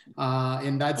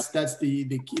 and that's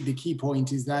the key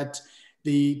point, is that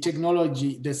the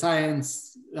technology, the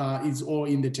science is all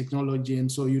in the technology,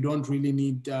 and so you don't really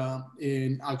need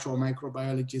an actual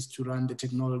microbiologist to run the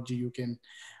technology. You can,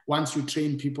 once you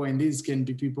train people, and these can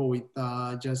be people with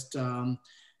just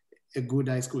a good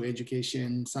high school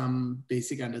education, some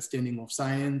basic understanding of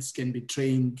science, can be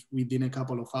trained within a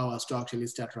couple of hours to actually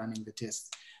start running the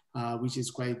tests, which is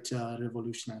quite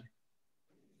revolutionary.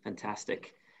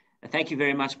 Fantastic. Thank you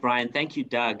very much, Brian. Thank you,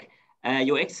 Doug.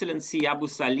 Your Excellency Abu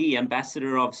Salih,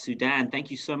 Ambassador of Sudan, thank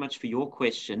you so much for your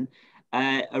question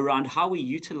around how we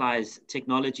utilize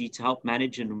technology to help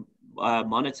manage and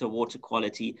monitor water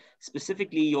quality.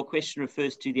 Specifically, your question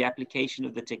refers to the application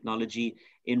of the technology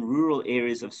in rural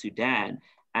areas of Sudan.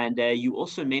 And you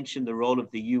also mentioned the role of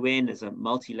the UN as a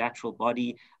multilateral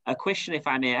body. A question, if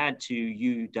I may add to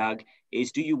you, Doug,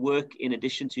 is do you work in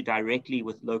addition to directly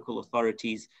with local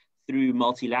authorities through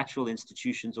multilateral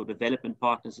institutions or development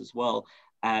partners as well?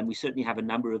 We certainly have a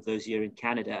number of those here in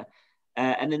Canada.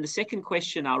 And then the second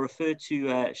question, I'll refer to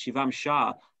Shivam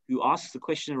Shah, who asks the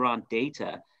question around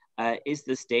data. Is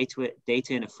this data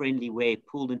in a friendly way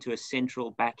pooled into a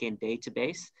central backend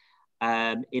database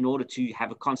in order to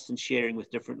have a constant sharing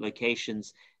with different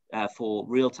locations for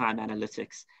real-time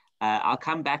analytics? I'll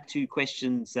come back to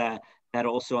questions that are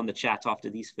also on the chat after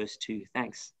these first two.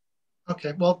 Thanks.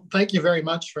 Okay, well, thank you very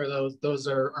much for those. Those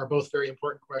are both very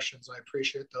important questions. I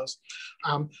appreciate those.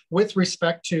 With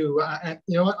respect to,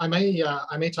 you know what, I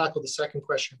may tackle the second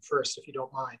question first, if you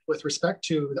don't mind. With respect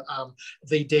to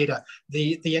the data,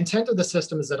 the intent of the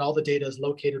system is that all the data is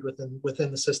located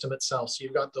within the system itself. So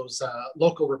you've got those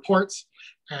local reports,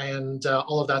 and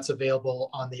all of that's available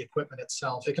on the equipment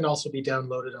itself. It can also be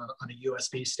downloaded on a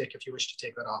USB stick if you wish to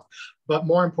take that off. But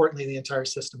more importantly, the entire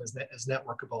system is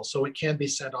networkable, so it can be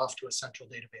sent off to a central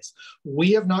database.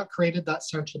 We have not created that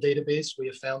central database. We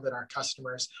have found that our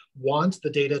customers want the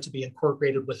data to be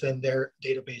incorporated within their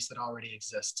database that already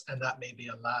exists, and that may be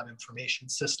a lab information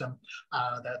system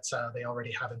that they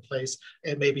already have in place.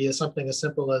 It may be something as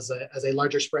simple as a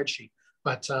larger spreadsheet.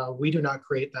 But we do not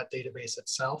create that database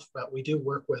itself, but we do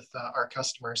work with our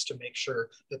customers to make sure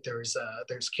that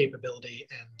there's capability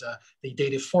and the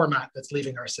data format that's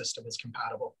leaving our system is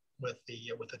compatible with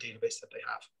the database that they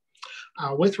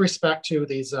have. With respect to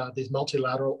these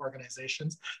multilateral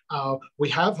organizations, we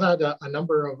have had a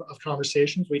number of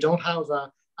conversations. We don't have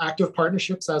active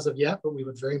partnerships as of yet, but we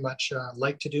would very much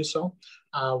like to do so.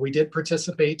 We did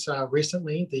participate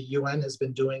recently. The UN has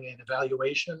been doing an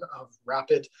evaluation of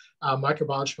rapid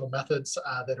microbiological methods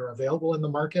that are available in the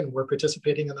market, and we're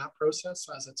participating in that process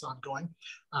as it's ongoing.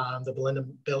 The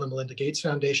Bill and Melinda Gates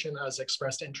Foundation has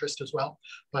expressed interest as well,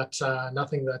 but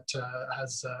nothing that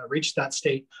has reached that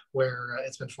state where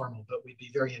it's been formal, but we'd be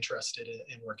very interested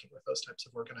in working with those types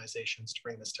of organizations to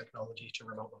bring this technology to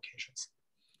remote locations.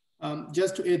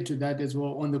 Just to add to that as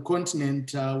well, on the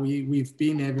continent, we've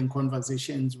been having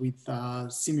conversations with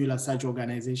similar such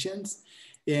organizations,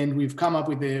 and we've come up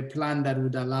with a plan that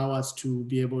would allow us to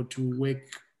be able to work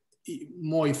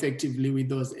more effectively with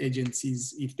those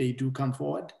agencies if they do come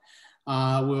forward.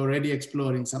 We're already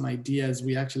exploring some ideas.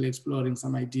 We're actually exploring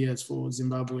some ideas for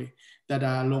Zimbabwe that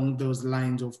are along those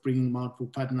lines of bringing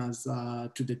multiple partners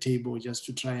to the table just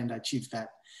to try and achieve that.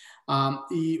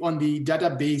 On the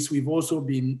database, we've also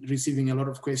been receiving a lot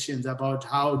of questions about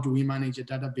how do we manage a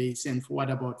database, and what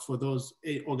about for those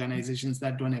organizations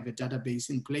that don't have a database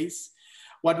in place.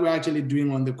 What we're actually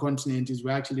doing on the continent is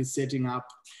we're actually setting up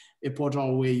a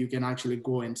portal where you can actually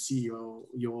go and see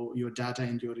your data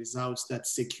and your results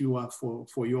that's secure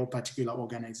for your particular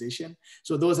organization.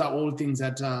 So those are all things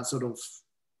that are sort of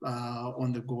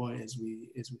on the go as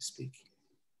we speak.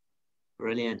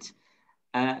 Brilliant.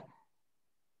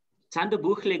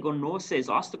 Tandabukhle Gonno says,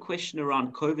 ask the question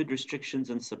around COVID restrictions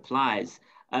and supplies.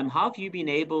 How have you been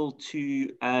able to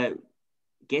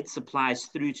get supplies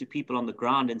through to people on the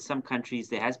ground? In some countries,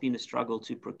 there has been a struggle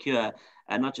to procure,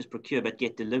 not just procure, but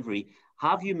get delivery. How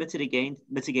have you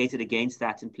mitigated against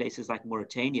that in places like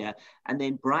Mauritania? And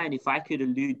then, Brian, if I could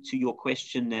allude to your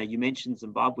question, you mentioned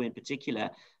Zimbabwe in particular.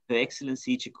 Her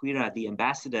Excellency Chikwira, the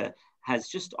ambassador, has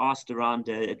just asked around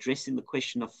addressing the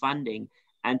question of funding.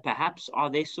 And perhaps are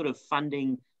there sort of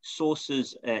funding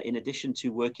sources, in addition to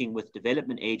working with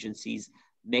development agencies,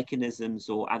 mechanisms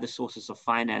or other sources of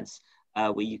finance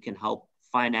where you can help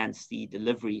finance the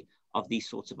delivery of these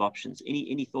sorts of options?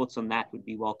 Any thoughts on that would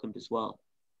be welcomed as well.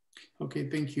 Okay,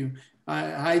 thank you.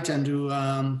 Hi, Tandu.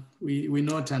 We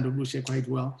know Tandu Bushe quite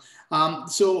well.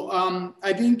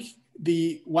 I think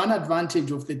the one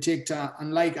advantage of the Tecta,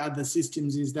 unlike other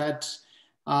systems, is that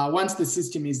once the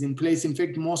system is in place, in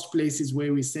fact, most places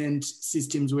where we send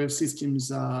systems, we have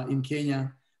systems in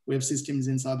Kenya, we have systems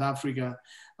in South Africa,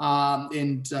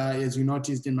 and as you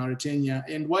noticed in Mauritania.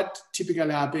 And what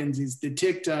typically happens is the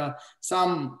Tecta,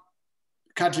 some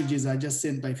cartridges are just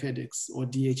sent by FedEx or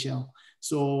DHL.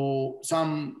 So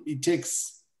it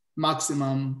takes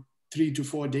maximum 3 to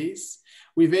 4 days.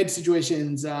 We've had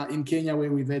situations in Kenya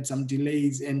where we've had some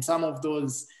delays, and some of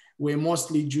those were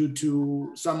mostly due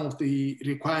to some of the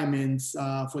requirements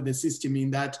for the system, in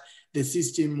that the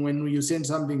system, when you send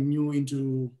something new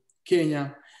into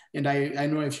Kenya, and I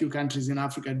know a few countries in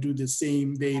Africa do the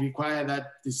same, they require that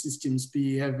the systems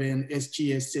have an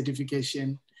SGS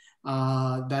certification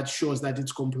that shows that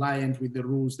it's compliant with the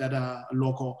rules that are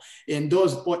local. And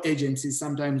those agencies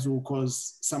sometimes will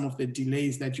cause some of the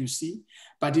delays that you see.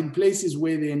 But in places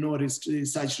where there are no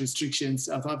such restrictions,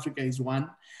 South Africa is one.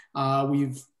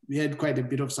 We've had quite a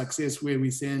bit of success where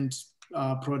we send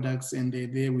products and they're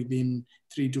there within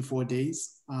 3 to 4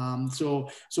 days. So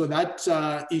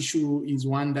that issue is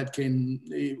one that can,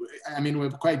 I mean, we're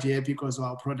quite happy because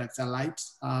our products are light.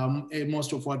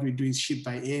 Most of what we do is shipped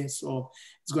by air, so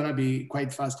it's gonna be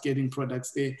quite fast getting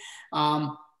products there.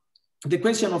 The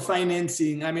question of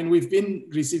financing, I mean, we've been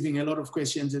receiving a lot of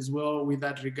questions as well with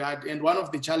that regard. And one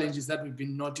of the challenges that we've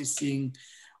been noticing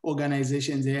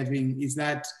organizations having is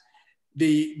that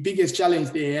the biggest challenge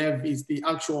they have is the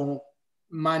actual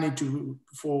money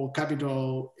for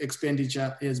capital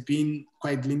expenditure has been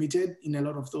quite limited in a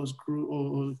lot of those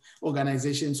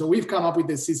organizations. So we've come up with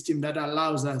a system that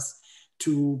allows us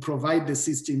to provide the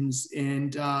systems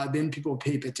and then people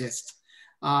pay per test.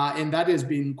 And that has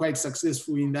been quite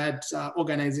successful in that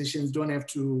organizations don't have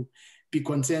to be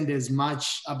concerned as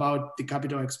much about the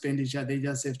capital expenditure. They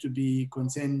just have to be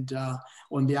concerned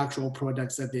on the actual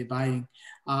products that they're buying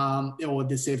or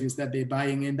the service that they're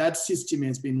buying. And that system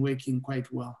has been working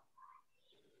quite well.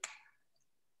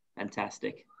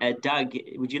 Fantastic. Doug,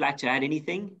 would you like to add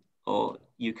anything, or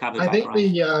you covered? I think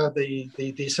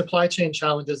the supply chain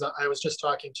challenges, I was just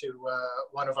talking to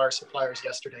one of our suppliers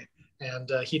yesterday, and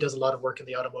he does a lot of work in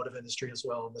the automotive industry as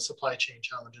well. And the supply chain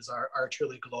challenges are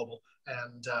truly global.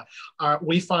 And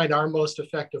we find our most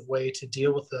effective way to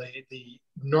deal with the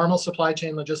normal supply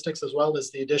chain logistics, as well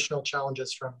as the additional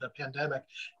challenges from the pandemic,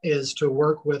 is to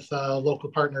work with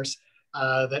local partners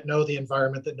that know the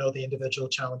environment, that know the individual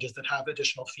challenges, that have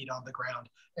additional feet on the ground,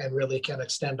 and really can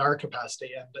extend our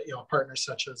capacity. And partners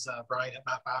such as Brian at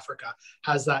MAPP Africa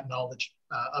has that knowledge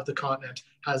of the continent,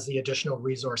 has the additional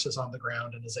resources on the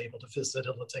ground, and is able to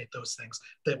facilitate those things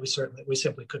that we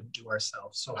simply couldn't do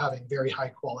ourselves. So having very high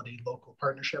quality local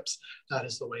partnerships, that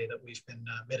is the way that we've been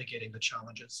mitigating the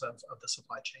challenges of the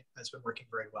supply chain. Has been working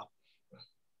very well.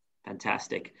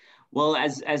 Fantastic. Well,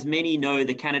 as many know,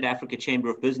 the Canada Africa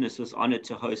Chamber of Business was honored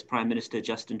to host Prime Minister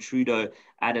Justin Trudeau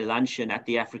at a luncheon at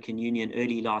the African Union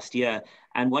early last year.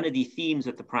 And one of the themes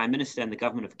that the Prime Minister and the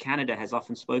Government of Canada has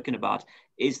often spoken about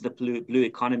is the blue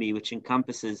economy, which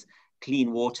encompasses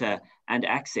clean water and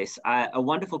access. A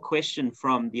wonderful question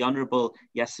from the Honourable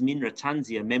Yasmin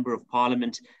Ratansi, a Member of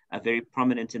Parliament, very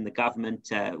prominent in the government.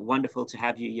 Wonderful to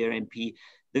have you here, MP.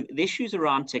 The issues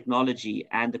around technology,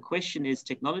 and the question is,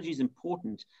 technology is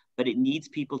important, but it needs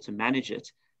people to manage it.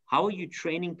 How are you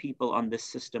training people on this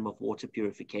system of water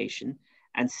purification?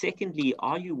 And secondly,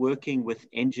 are you working with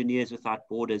Engineers Without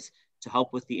Borders to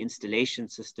help with the installation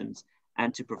systems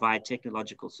and to provide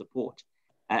technological support?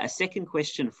 A second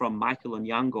question from Michael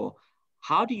Onyango: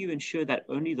 how do you ensure that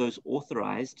only those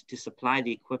authorized to supply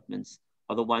the equipments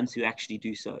are the ones who actually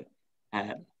do so?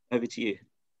 Over to you.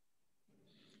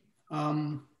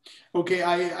 Okay,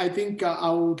 I think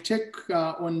I'll check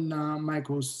on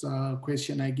Michael's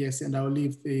question, I guess, and I'll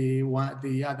leave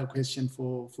the other question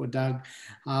for Doug,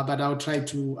 but I'll try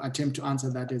to attempt to answer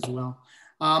that as well.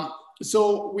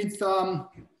 So we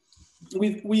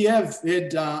have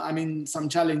had, I mean, some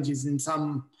challenges in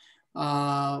some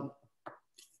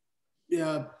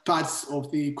parts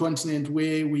of the continent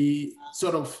where we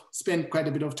sort of spend quite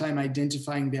a bit of time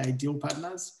identifying the ideal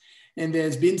partners. And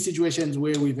there's been situations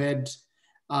where we've had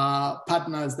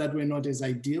partners that were not as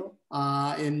ideal,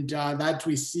 and that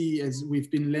we see as we've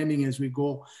been learning as we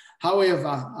go.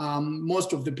 However,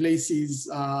 most of the places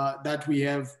that we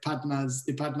have partners,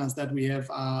 the partners that we have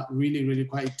are really, really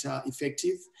quite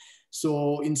effective.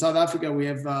 So in South Africa, we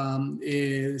have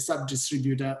a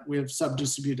sub-distributor. We have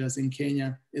sub-distributors in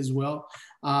Kenya as well.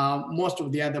 Most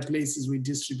of the other places we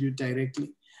distribute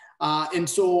directly. And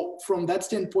so from that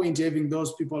standpoint, having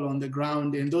those people on the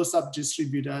ground, and those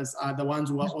sub-distributors are the ones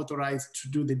who are authorized to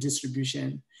do the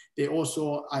distribution. They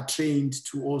also are trained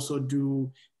to also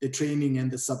do the training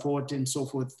and the support and so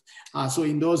forth. So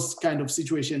in those kind of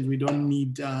situations, we don't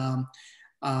need,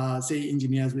 say,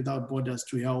 Engineers Without Borders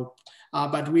to help.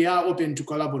 But we are open to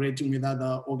collaborating with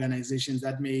other organizations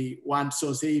that may want,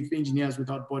 so say if Engineers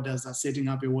Without Borders are setting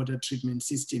up a water treatment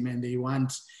system and they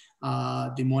want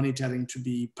the monitoring to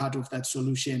be part of that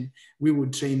solution, we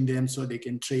would train them so they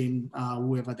can train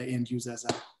whoever the end users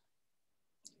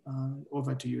are.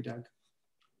 Over to you, Doug.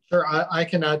 Sure, I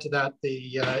can add to that.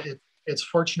 It's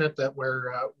fortunate that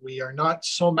we are not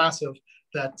so massive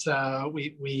that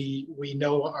we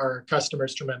know our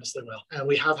customers tremendously well. And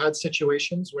we have had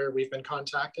situations where we've been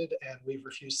contacted and we've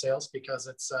refused sales because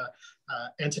it's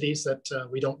entities that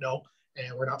we don't know.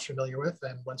 and we're not familiar with.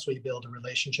 And once we build a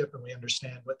relationship and we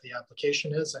understand what the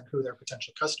application is and who their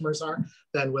potential customers are,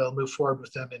 then we'll move forward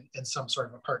with them in some sort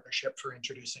of a partnership for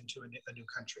introducing to a new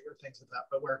country or things like that.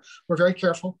 But we're very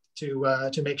careful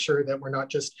to make sure that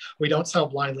we don't sell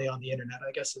blindly on the internet,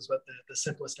 I guess is what the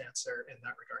simplest answer in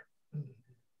that regard.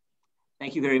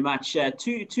 Thank you very much.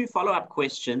 Two follow-up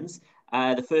questions.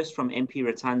 The first from MP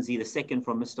Ratansi, the second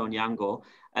from Mr. Onyango.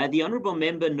 The Honourable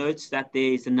Member notes that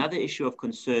there is another issue of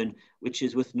concern, which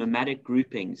is with nomadic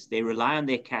groupings. They rely on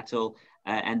their cattle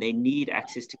and they need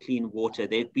access to clean water.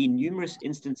 There have been numerous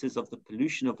instances of the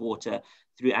pollution of water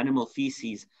through animal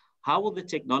feces. How will the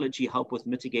technology help with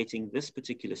mitigating this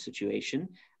particular situation?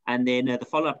 And then the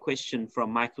follow-up question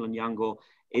from Michael Onyango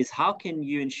is, how can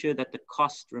you ensure that the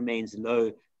cost remains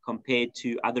low compared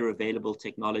to other available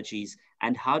technologies?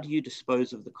 And how do you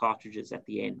dispose of the cartridges at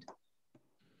the end?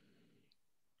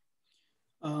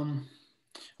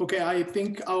 Okay, I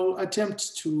think I'll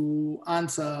attempt to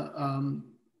answer,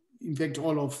 in fact,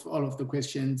 all of the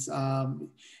questions.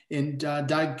 And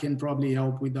Doug can probably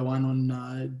help with the one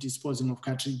on disposing of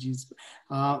cartridges.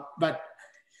 But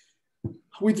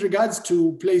with regards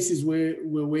to places where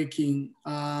we're working,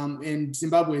 and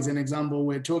Zimbabwe is an example,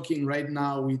 we're talking right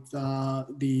now with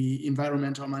the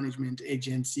Environmental Management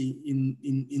Agency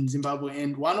in Zimbabwe.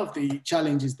 And one of the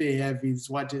challenges they have is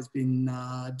what has been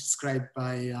described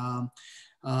by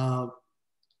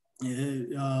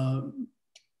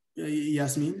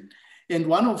Yasmin. And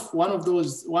one of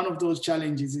those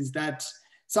challenges is that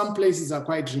some places are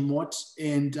quite remote,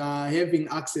 and having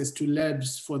access to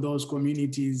labs for those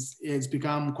communities has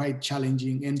become quite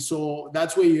challenging. And so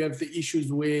that's where you have the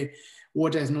issues where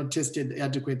water is not tested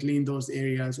adequately in those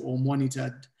areas or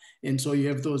monitored. And so you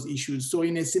have those issues. So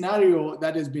in a scenario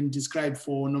that has been described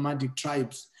for nomadic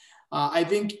tribes, I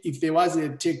think if there was a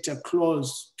Tecta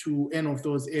close to any of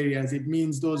those areas, it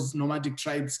means those nomadic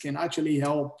tribes can actually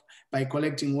help by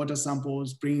collecting water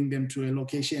samples, bringing them to a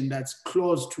location that's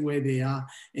close to where they are,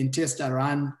 and test a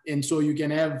run. And so you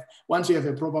can have, once you have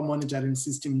a proper monitoring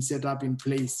system set up in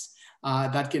place,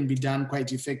 that can be done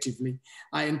quite effectively.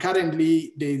 And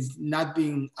currently, there's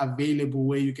nothing available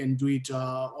where you can do it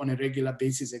on a regular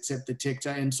basis except the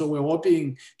Tecta. And so we're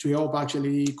hoping to help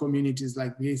actually communities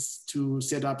like this to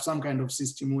set up some kind of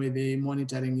system where the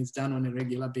monitoring is done on a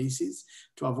regular basis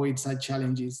to avoid such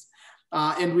challenges.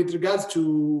 And with regards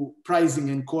to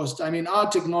pricing and cost, I mean, our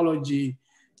technology,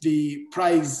 the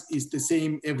price is the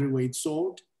same everywhere it's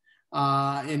sold.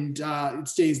 And it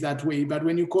stays that way. But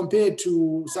when you compare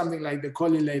to something like the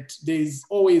E.coli, there's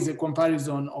always a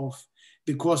comparison of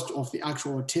the cost of the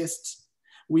actual test,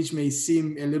 which may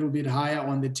seem a little bit higher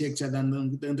on the Tecta than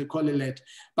the E.coli.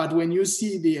 But when you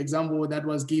see the example that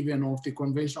was given of the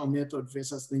conventional method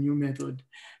versus the new method,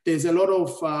 there's a lot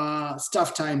of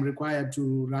staff time required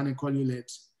to run a E.coli.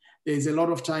 There's a lot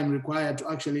of time required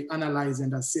to actually analyze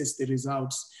and assess the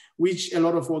results, which a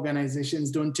lot of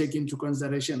organizations don't take into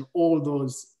consideration all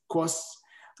those costs.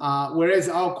 Whereas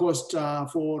our cost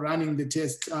for running the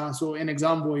test, so an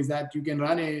example is that you can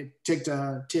run a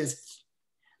Tecta test,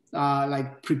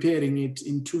 like preparing it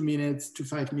in 2 minutes to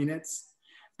 5 minutes.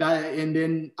 And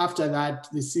then after that,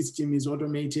 the system is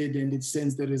automated and it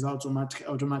sends the results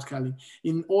automatically.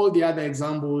 In all the other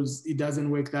examples, it doesn't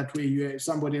work that way.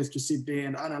 Somebody has to sit there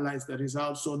and analyze the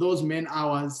results. So those man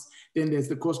hours, then there's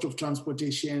the cost of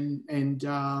transportation and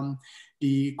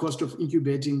the cost of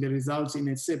incubating the results in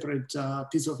a separate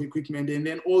piece of equipment. And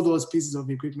then all those pieces of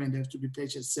equipment have to be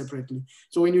purchased separately.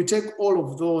 So when you take all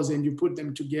of those and you put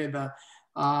them together,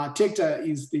 Tecta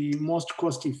is the most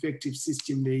cost-effective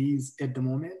system there is at the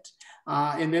moment.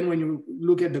 And then when you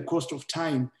look at the cost of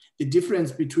time, the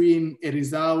difference between a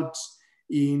result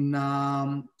in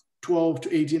 12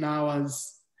 to 18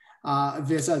 hours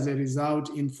versus a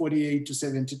result in 48 to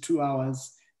 72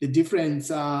 hours, the difference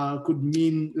could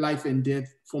mean life and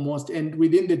death for most. And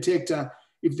within the Tecta,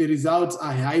 if the results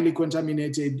are highly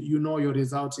contaminated, you know your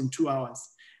results in 2 hours,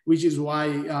 which is why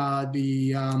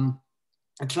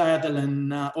a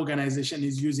triathlon organization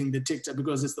is using the Tecta,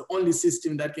 because it's the only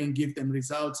system that can give them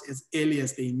results as early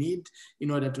as they need in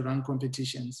order to run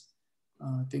competitions.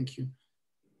 Thank you.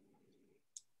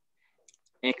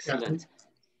 Excellent.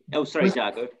 Oh, sorry,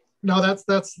 Jago. No,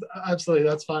 that's absolutely,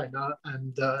 that's fine.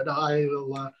 And I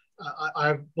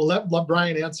will let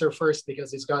Brian answer first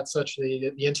because he's got such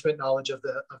the intimate knowledge of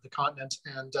the continent,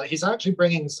 and he's actually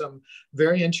bringing some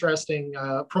very interesting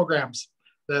programs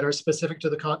that are specific to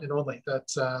the continent only, that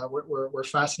we're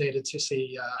fascinated to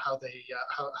see how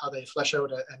they flesh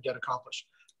out and get accomplished.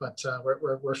 But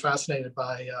we're fascinated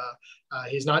by,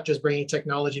 he's not just bringing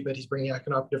technology, but he's bringing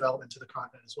economic development to the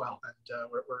continent as well. And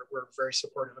we're very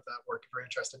supportive of that work, very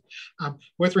interested.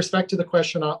 With respect to the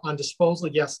question on disposal,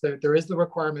 yes, there is the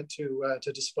requirement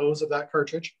to dispose of that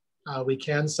cartridge. We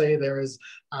can say there is,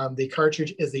 the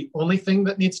cartridge is the only thing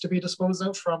that needs to be disposed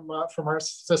of from our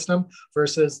system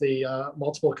versus the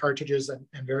multiple cartridges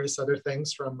and various other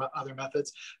things from other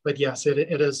methods. But yes,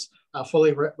 it is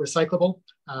fully recyclable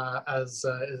as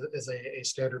a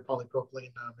standard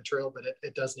polypropylene material, but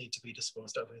it does need to be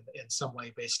disposed of in some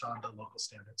way based on the local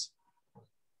standards.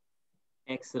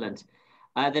 Excellent.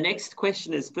 The next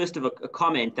question is first of a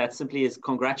comment that simply is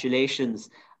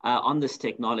congratulations on this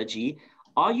technology.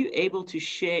 Are you able to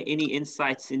share any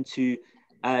insights into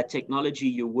technology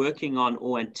you're working on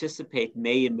or anticipate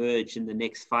may emerge in the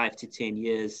next 5 to 10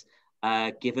 years,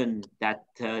 given that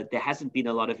there hasn't been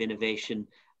a lot of innovation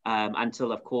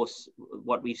until, of course,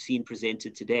 what we've seen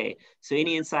presented today? So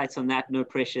any insights on that, no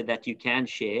pressure, that you can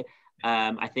share,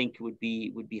 I think would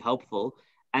be helpful.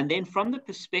 And then from the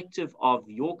perspective of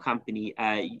your company,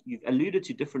 you've alluded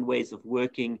to different ways of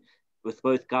working with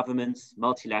both governments,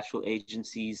 multilateral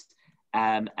agencies,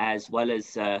 as well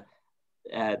as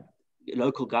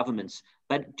local governments.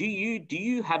 But do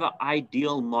you have an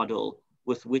ideal model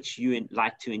with which you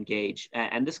like to engage?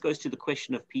 And this goes to the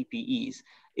question of PPEs.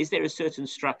 Is there a certain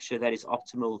structure that is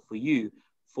optimal for you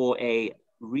for a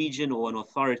region or an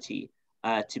authority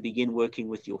to begin working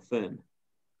with your firm?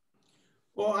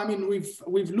 Well, I mean,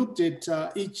 we've looked at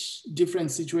each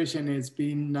different situation has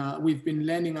been, we've been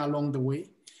learning along the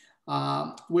way.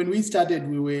 When we started,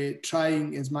 we were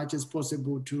trying as much as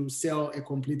possible to sell a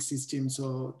complete system.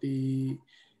 So the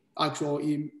actual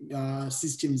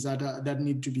systems that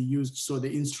need to be used, so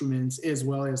the instruments as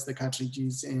well as the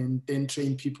cartridges, and then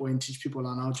train people and teach people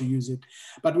on how to use it.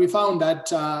 But we found that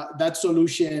that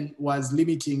solution was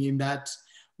limiting in that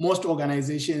most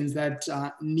organizations that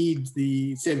need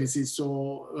the services,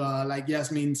 so like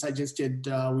Yasmin suggested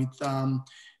with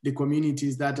the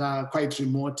communities that are quite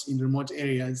remote, in remote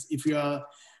areas, if you are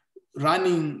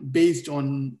running based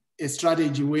on a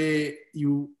strategy where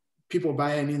people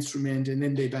buy an instrument and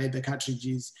then they buy the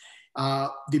cartridges,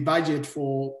 the budget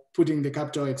for putting the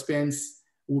capital expense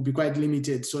will be quite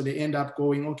limited. So they end up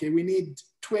going, okay, we need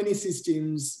 20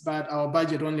 systems, but our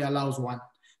budget only allows one.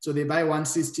 So they buy one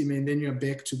system and then you're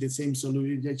back to the same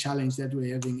solution, the challenge that we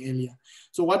were having earlier.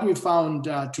 So what we found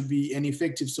to be an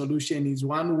effective solution is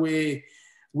one where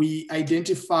we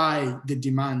identify the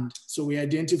demand. So we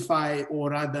identify,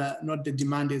 or rather not the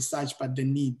demand as such, but the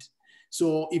need.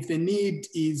 So if the need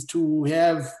is to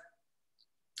have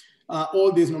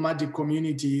all these nomadic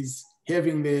communities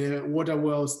having the water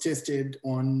wells tested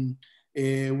on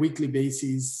a weekly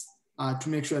basis to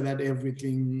make sure that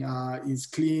everything is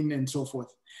clean and so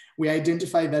forth. We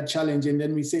identify that challenge and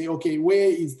then we say, okay, where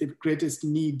is the greatest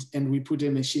need? And we put a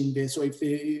machine there. So if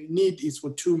the need is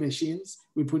for 2 machines,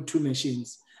 we put 2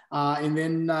 machines. And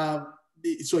then,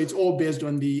 so it's all based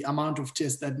on the amount of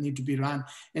tests that need to be run.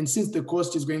 And since the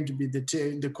cost is going to be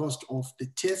the cost of the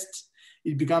test,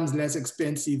 it becomes less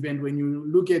expensive. And when you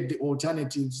look at the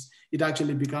alternatives, it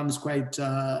actually becomes quite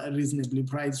reasonably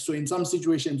priced. So in some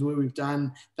situations where we've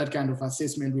done that kind of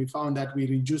assessment, we found that we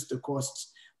reduced the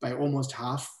costs by almost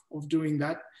half of doing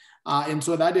that. And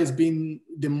so that has been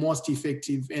the most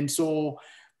effective. And so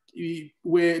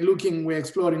we're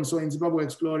exploring, so in Zimbabwe, we're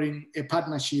exploring a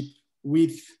partnership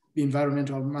with the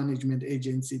Environmental Management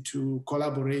Agency to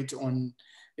collaborate on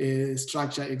a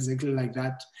structure exactly like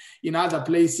that. In other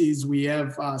places, we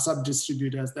have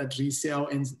sub-distributors that resell,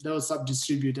 and those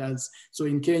sub-distributors, so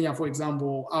in Kenya, for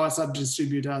example, our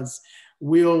sub-distributors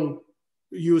will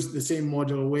use the same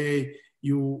model where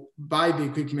you buy the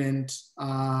equipment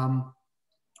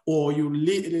or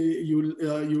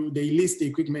they list the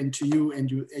equipment to you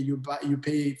and you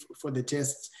pay for the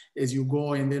tests as you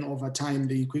go, and then over time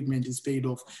the equipment is paid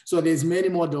off. So there's many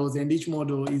models, and each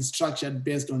model is structured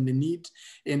based on the need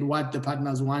and what the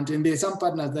partners want. And there's some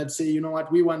partners that say, you know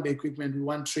what, we want the equipment, we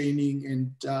want training,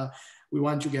 and we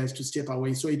want you guys to step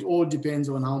away. So it all depends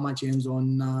on how much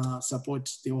hands-on support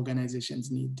the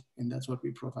organizations need, and that's what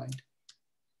we provide.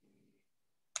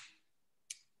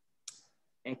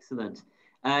 Excellent.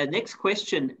 Next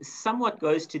question somewhat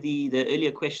goes to the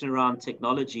earlier question around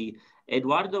technology.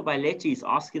 Eduardo Bailetti is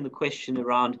asking the question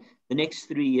around the next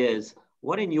 3 years.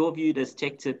 What, in your view, does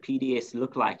Tecta PDS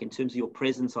look like in terms of your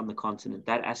presence on the continent,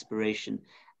 that aspiration?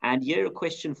 And here a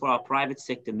question for our private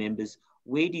sector members.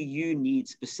 Where do you need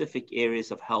specific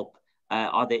areas of help?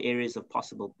 Are there areas of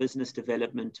possible business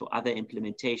development or other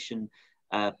implementation,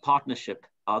 partnership?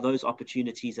 Are those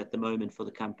opportunities at the moment for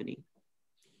the company?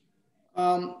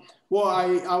 Well,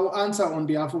 I'll answer on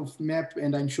behalf of MAPP,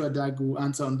 and I'm sure Doug will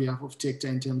answer on behalf of Tecta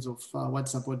in terms of what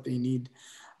support they need.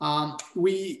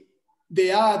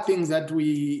 There are things that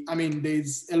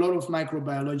there's a lot of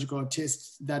microbiological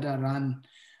tests that are run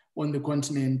on the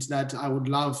continent that I would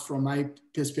love, from my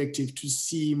perspective, to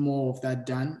see more of that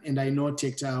done. And I know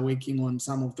Tecta are working on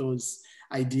some of those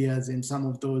ideas and some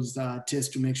of those tests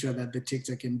to make sure that the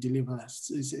Tecta can deliver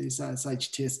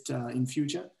such tests in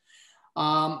future.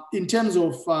 In terms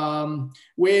of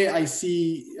where I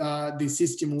see the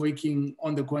system working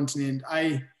on the continent,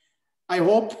 I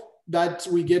hope that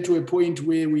we get to a point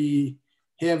where we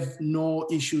have no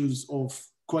issues of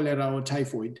cholera or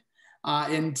typhoid.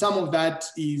 And some of that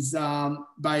is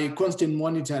by constant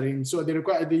monitoring. So the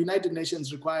United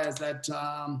Nations requires that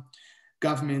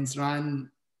governments run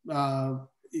a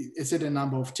certain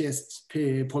number of tests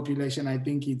per population. I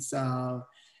think it's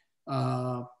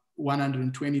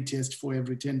 120 tests for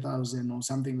every 10,000 or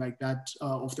something like that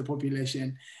of the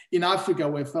population. In Africa,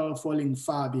 we're falling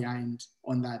far behind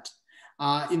on that.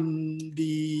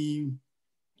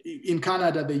 In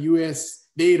Canada, the US,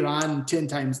 they run 10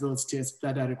 times those tests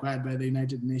that are required by the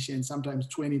United Nations, sometimes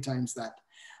 20 times that.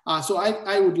 So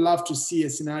I would love to see a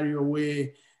scenario where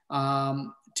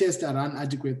tests are run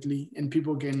adequately and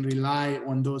people can rely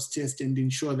on those tests and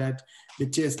ensure that the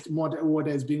test water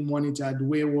is being monitored,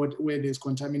 where there's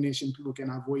contamination, people can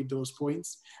avoid those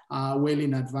points well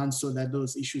in advance so that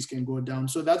those issues can go down.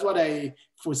 So that's what I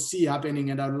foresee happening,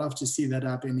 and I'd love to see that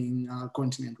happening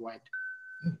continent-wide.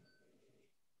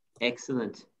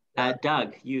 Excellent.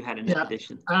 Doug, you had an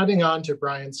addition. Adding on to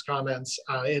Brian's comments,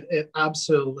 it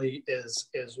absolutely is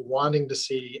wanting to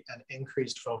see an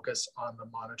increased focus on the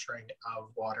monitoring of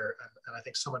water. And I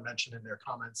think someone mentioned in their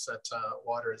comments that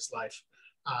water is life.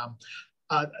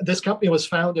 This company was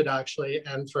founded actually,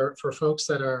 and for folks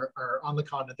that are on the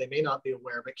continent, they may not be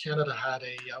aware, but Canada had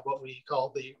what we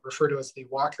refer to as the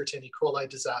Walkerton E.coli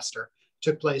disaster.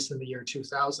 Took place in the year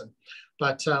 2000.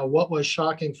 But what was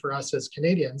shocking for us as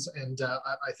Canadians, and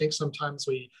I think sometimes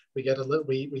we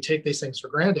take these things for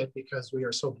granted because we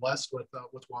are so blessed with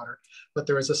water. But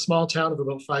there is a small town of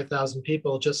about 5,000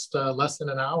 people, just less than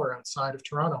an hour outside of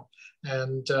Toronto,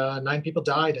 and 9 people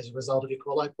died as a result of E.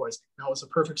 coli poisoning. Now, it was a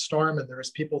perfect storm, and there was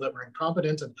people that were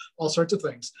incompetent and all sorts of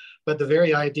things. But the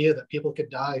very idea that people could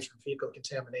die from fecal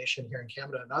contamination here in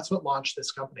Canada, and that's what launched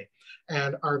this company.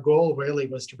 And our goal really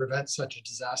was to prevent such a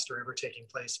disaster ever taking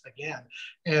place again.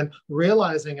 And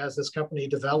realizing as this company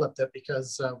developed that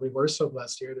because we were so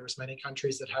blessed here, there was many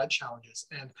countries that had challenges.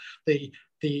 And the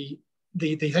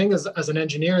thing is, as an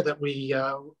engineer, that we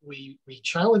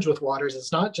challenge with water is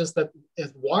it's not just that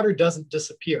water doesn't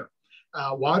disappear.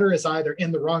 Water is either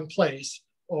in the wrong place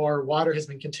or water has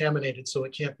been contaminated, so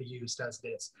it can't be used as it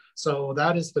is. So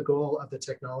that is the goal of the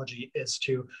technology, is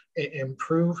to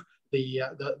improve the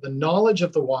knowledge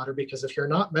of the water, because if you're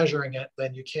not measuring it,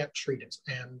 then you can't treat it.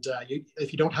 And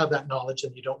if you don't have that knowledge,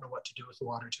 then you don't know what to do with the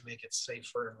water to make it safe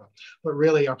for everyone. But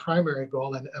really our primary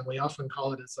goal, and we often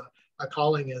call it as a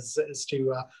calling, is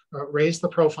to raise the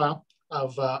profile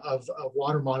of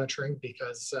water monitoring,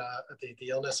 because the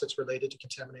illness that's related to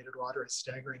contaminated water is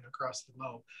staggering across the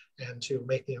globe, and to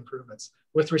make the improvements.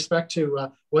 With respect to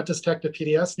what does Tecta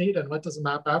PDS need and what does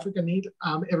MAPP Africa need,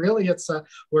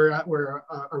 we're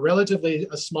a relatively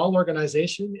small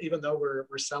organization, even though we're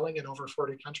selling in over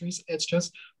 40 countries. It's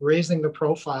just raising the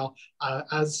profile.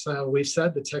 As we've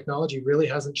said, the technology really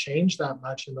hasn't changed that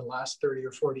much in the last 30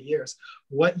 or 40 years.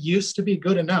 What used to be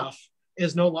good enough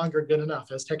is no longer good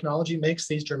enough. As technology makes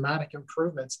these dramatic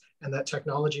improvements, and that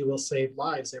technology will save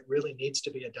lives, it really needs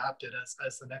to be adapted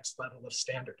as the next level of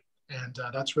standard. And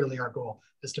that's really our goal,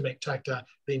 is to make Tecta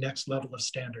the next level of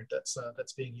standard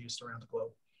that's being used around the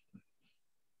globe.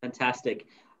 Fantastic.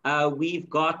 We've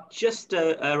got just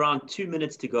around 2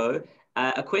 minutes to go.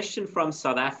 A question from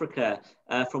South Africa,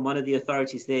 from one of the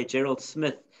authorities there, Gerald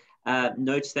Smith,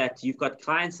 notes that you've got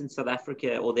clients in South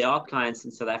Africa, or there are clients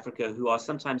in South Africa who are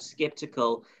sometimes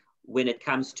skeptical when it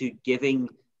comes to giving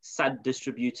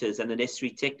sub-distributors and the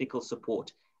necessary technical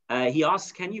support. He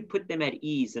asks, can you put them at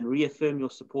ease and reaffirm your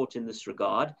support in this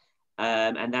regard?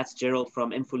 And that's Gerald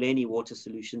from Mfuleni Water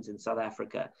Solutions in South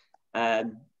Africa.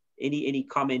 Any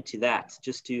comment to that,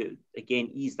 just to, again,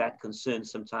 ease that concern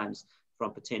sometimes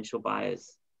from potential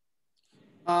buyers?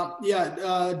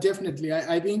 Yeah, definitely.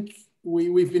 I think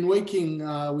we've been working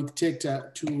with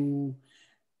Tecta to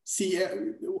see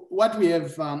what we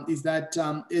have is that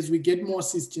as we get more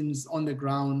systems on the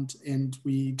ground and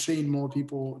we train more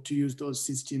people to use those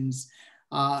systems,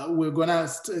 we're gonna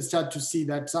start to see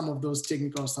that some of those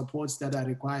technical supports that are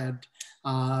required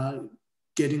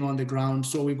getting on the ground.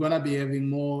 So we're going to be having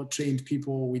more trained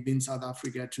people within South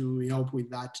Africa to help with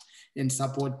that and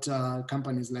support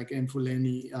companies like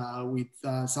Mfuleni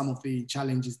with some of the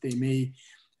challenges they may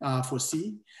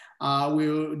foresee.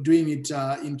 We're doing it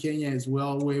in Kenya as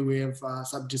well, where we have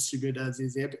sub-distributors,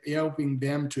 is helping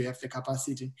them to have the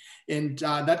capacity. And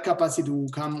that capacity will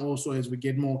come also as we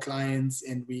get more clients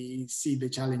and we see the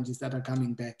challenges that are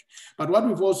coming back. But what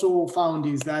we've also found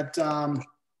is that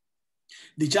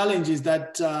the challenges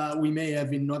that we may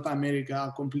have in North America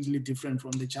are completely different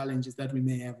from the challenges that we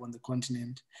may have on the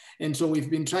continent. And so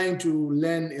we've been trying to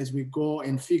learn as we go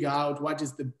and figure out what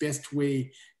is the best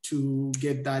way to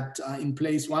get that in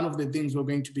place. One of the things we're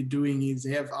going to be doing is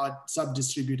have our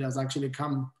sub-distributors actually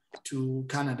come to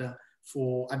Canada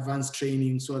for advanced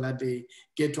training so that they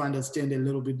get to understand a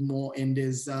little bit more. And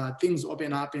as things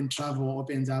open up and travel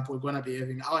opens up, we're going to be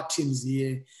having our teams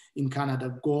here in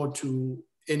Canada go to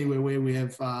anywhere where we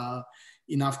have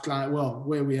enough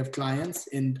where we have clients,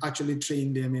 and actually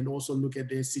train them and also look at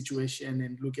their situation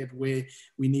and look at where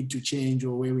we need to change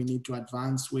or where we need to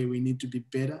advance, where we need to be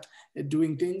better at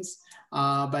doing things.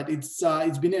 But it's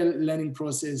been a learning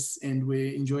process and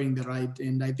we're enjoying the ride.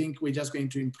 And I think we're just going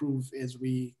to improve as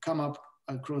we come up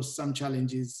across some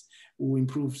challenges. We'll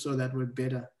improve so that we're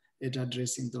better at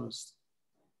addressing those.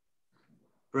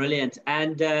 Brilliant.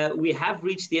 And we have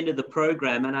reached the end of the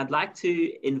program, and I'd like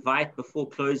to invite, before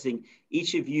closing,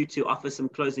 each of you to offer some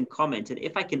closing comment. And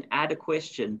if I can add a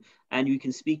question, and you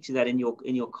can speak to that in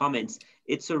your comments,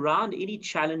 it's around any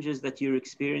challenges that you're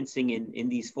experiencing in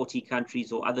these 40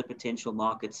 countries or other potential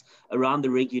markets around the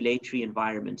regulatory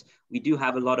environment. We do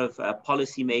have a lot of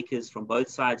policymakers from both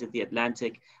sides of the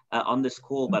Atlantic on this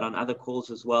call, but on other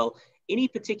calls as well. Any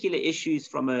particular issues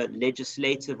from a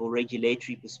legislative or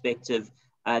regulatory perspective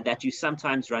that you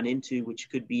sometimes run into, which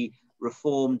could be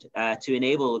reformed to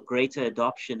enable greater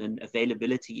adoption and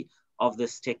availability of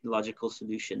this technological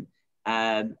solution?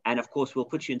 And of course, we'll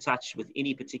put you in touch with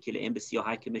any particular embassy or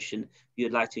high commission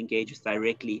you'd like to engage with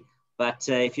directly. But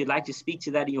if you'd like to speak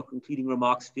to that in your concluding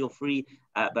remarks, feel free.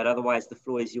 But otherwise, the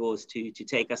floor is yours to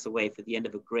take us away for the end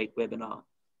of a great webinar.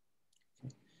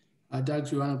 Doug,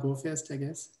 do you want to go first, I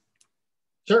guess?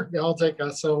 Sure, yeah, I'll take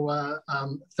us. So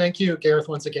thank you, Gareth,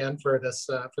 once again for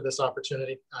this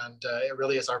opportunity. And it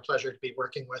really is our pleasure to be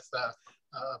working with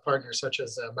partners such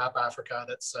as MAPP Africa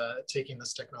that's taking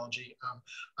this technology.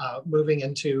 Moving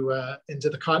into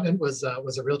the continent was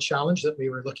a real challenge that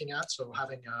we were looking at. So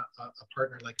having a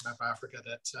partner like MAPP Africa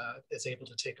that is able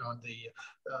to take on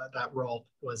that role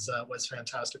was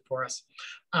fantastic for us.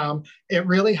 It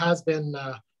really has been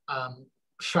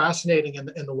fascinating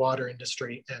in the water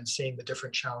industry and seeing the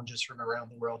different challenges from around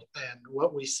the world. And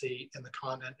what we see in the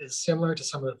continent is similar to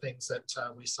some of the things that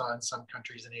we saw in some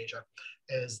countries in Asia,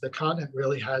 is the continent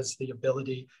really has the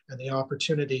ability and the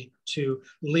opportunity to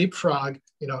leapfrog,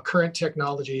 current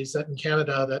technologies that in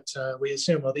Canada that we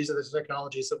assume, well, these are the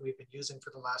technologies that we've been using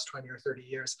for the last 20 or 30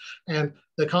 years. And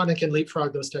the continent can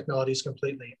leapfrog those technologies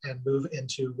completely and move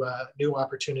into new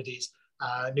opportunities,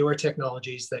 newer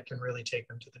technologies that can really take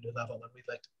them to the new level, and we'd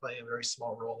like to play a very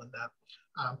small role in that.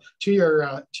 To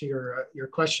your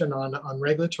question on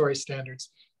regulatory standards,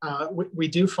 we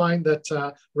do find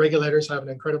that regulators have an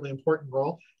incredibly important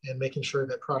role in making sure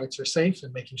that products are safe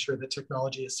and making sure that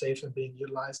technology is safe and being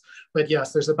utilized. But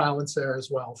yes, there's a balance there as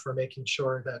well for making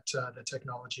sure that the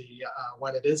technology,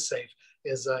 when it is safe,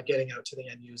 is getting out to the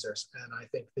end users. And I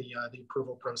think the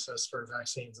approval process for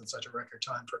vaccines in such a record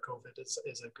time for COVID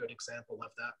is a good example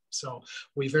of that. So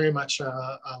we very much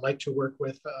like to work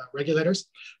with regulators.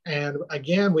 And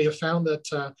again, we have found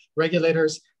that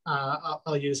regulators,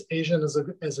 I'll use Asian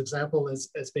as example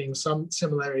as being some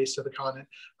similarities to the continent,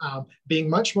 being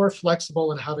much more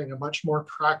flexible and having a much more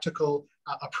practical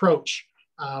approach.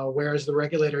 Whereas the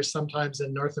regulators sometimes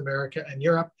in North America and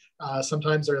Europe,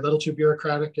 sometimes they're a little too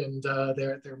bureaucratic and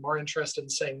they're more interested in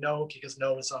saying no, because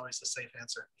no is always the safe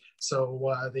answer.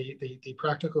 So the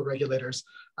practical regulators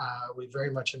we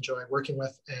very much enjoy working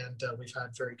with, and we've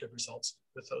had very good results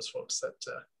with those folks that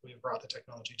we've brought the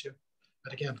technology to.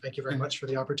 But again, thank you very much for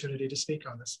the opportunity to speak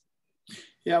on this.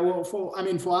 Yeah, well, for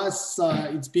us,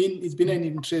 it's been an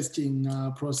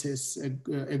interesting process,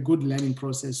 a good learning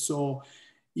process. So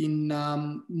in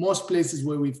most places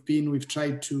where we've been, we've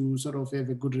tried to sort of have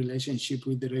a good relationship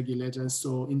with the regulators.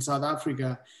 So in South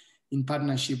Africa, in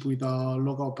partnership with our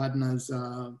local partners,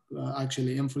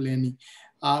 actually Mfuleni,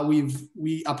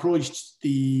 we approached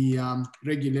the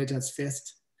regulators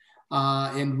first.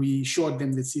 And we showed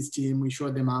them the system, we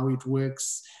showed them how it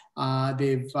works.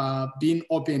 they've been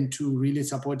open to really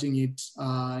supporting it,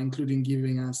 including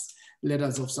giving us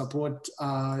letters of support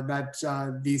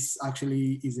that this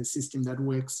actually is a system that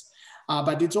works.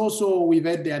 But it's also, we've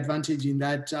had the advantage in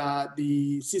that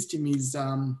the system is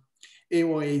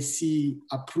AOAC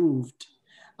approved.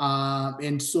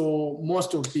 And so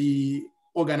most of the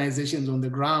organizations on the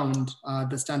ground,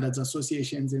 the standards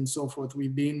associations and so forth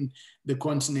within the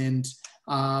continent,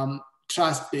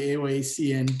 trust the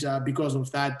AOAC, and because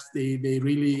of that, they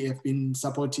really have been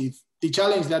supportive. The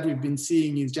challenge that we've been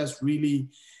seeing is just really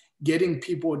getting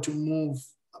people to move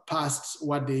past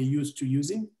what they're used to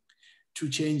using to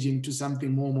changing to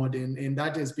something more modern, and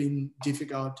that has been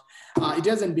difficult. It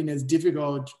hasn't been as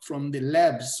difficult from the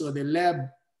labs. So the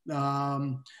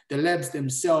labs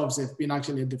themselves have been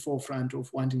actually at the forefront of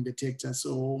wanting the Tecta.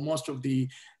 So most of the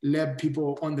lab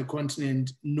people on the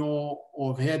continent know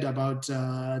or have heard about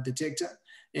the Tecta.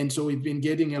 And so we've been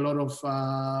getting a lot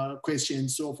of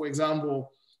questions. So for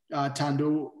example,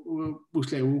 Tando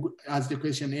Bushle, who asked the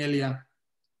question earlier,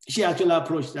 she actually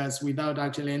approached us without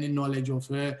actually any knowledge of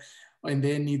her and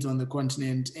their needs on the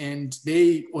continent. And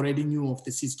they already knew of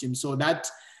the system. So that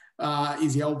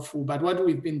is helpful. But what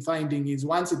we've been finding is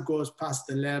once it goes past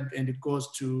the lab and it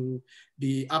goes to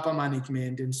the upper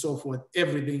management and so forth,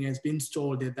 everything has been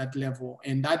stalled at that level.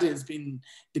 And that has been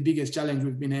the biggest challenge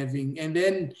we've been having. And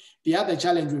then the other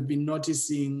challenge we've been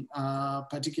noticing,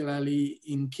 particularly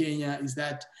in Kenya, is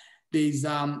that there's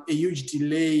a huge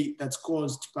delay that's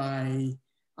caused by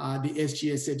the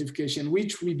SGS certification,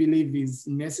 which we believe is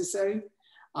necessary.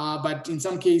 But in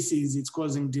some cases, it's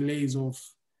causing delays of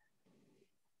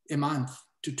a month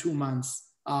to 2 months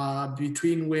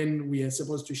between when we are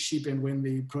supposed to ship and when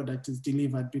the product is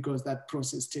delivered, because that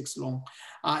process takes long.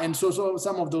 And so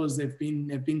some of those have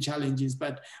been challenges,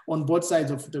 but on both sides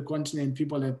of the continent,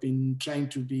 people have been trying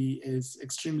to be as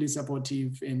extremely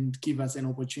supportive and give us an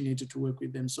opportunity to work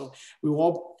with them. So we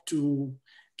hope to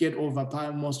get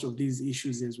over most of these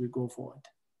issues as we go forward.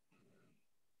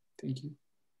 Thank you.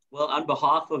 Well, on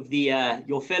behalf of the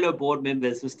your fellow board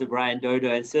members, Mr. Brian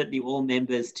Dodo, and certainly all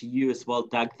members, to you as well,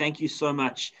 Doug, thank you so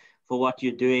much for what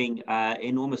you're doing.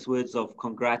 Enormous words of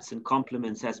congrats and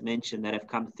compliments, as mentioned, that have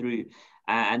come through.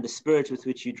 And the spirit with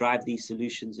which you drive these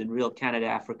solutions in real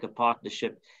Canada-Africa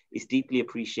partnership is deeply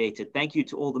appreciated. Thank you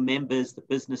to all the members, the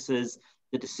businesses,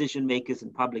 the decision makers in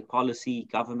public policy,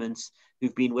 governments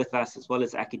who've been with us, as well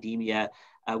as academia.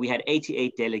 We had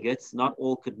 88 delegates. Not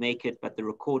all could make it, but the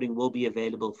recording will be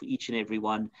available for each and every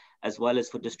one, as well as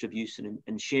for distribution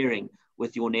and sharing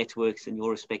with your networks and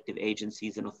your respective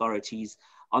agencies and authorities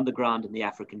on the ground in the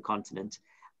African continent.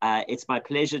 It's my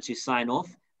pleasure to sign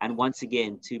off, and once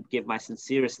again, to give my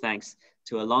sincerest thanks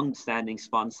to a long-standing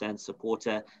sponsor and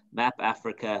supporter, MAPP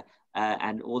Africa,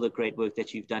 and all the great work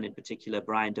that you've done, in particular,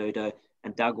 Brian Dodo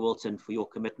and Doug Wilton, for your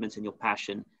commitment and your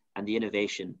passion and the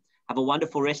innovation. Have a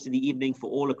wonderful rest of the evening for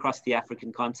all across the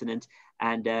African continent,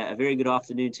 and a very good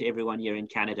afternoon to everyone here in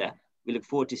Canada. We look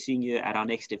forward to seeing you at our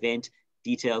next event.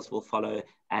 Details will follow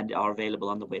and are available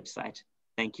on the website.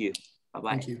 Thank you. Bye-bye.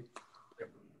 Thank you.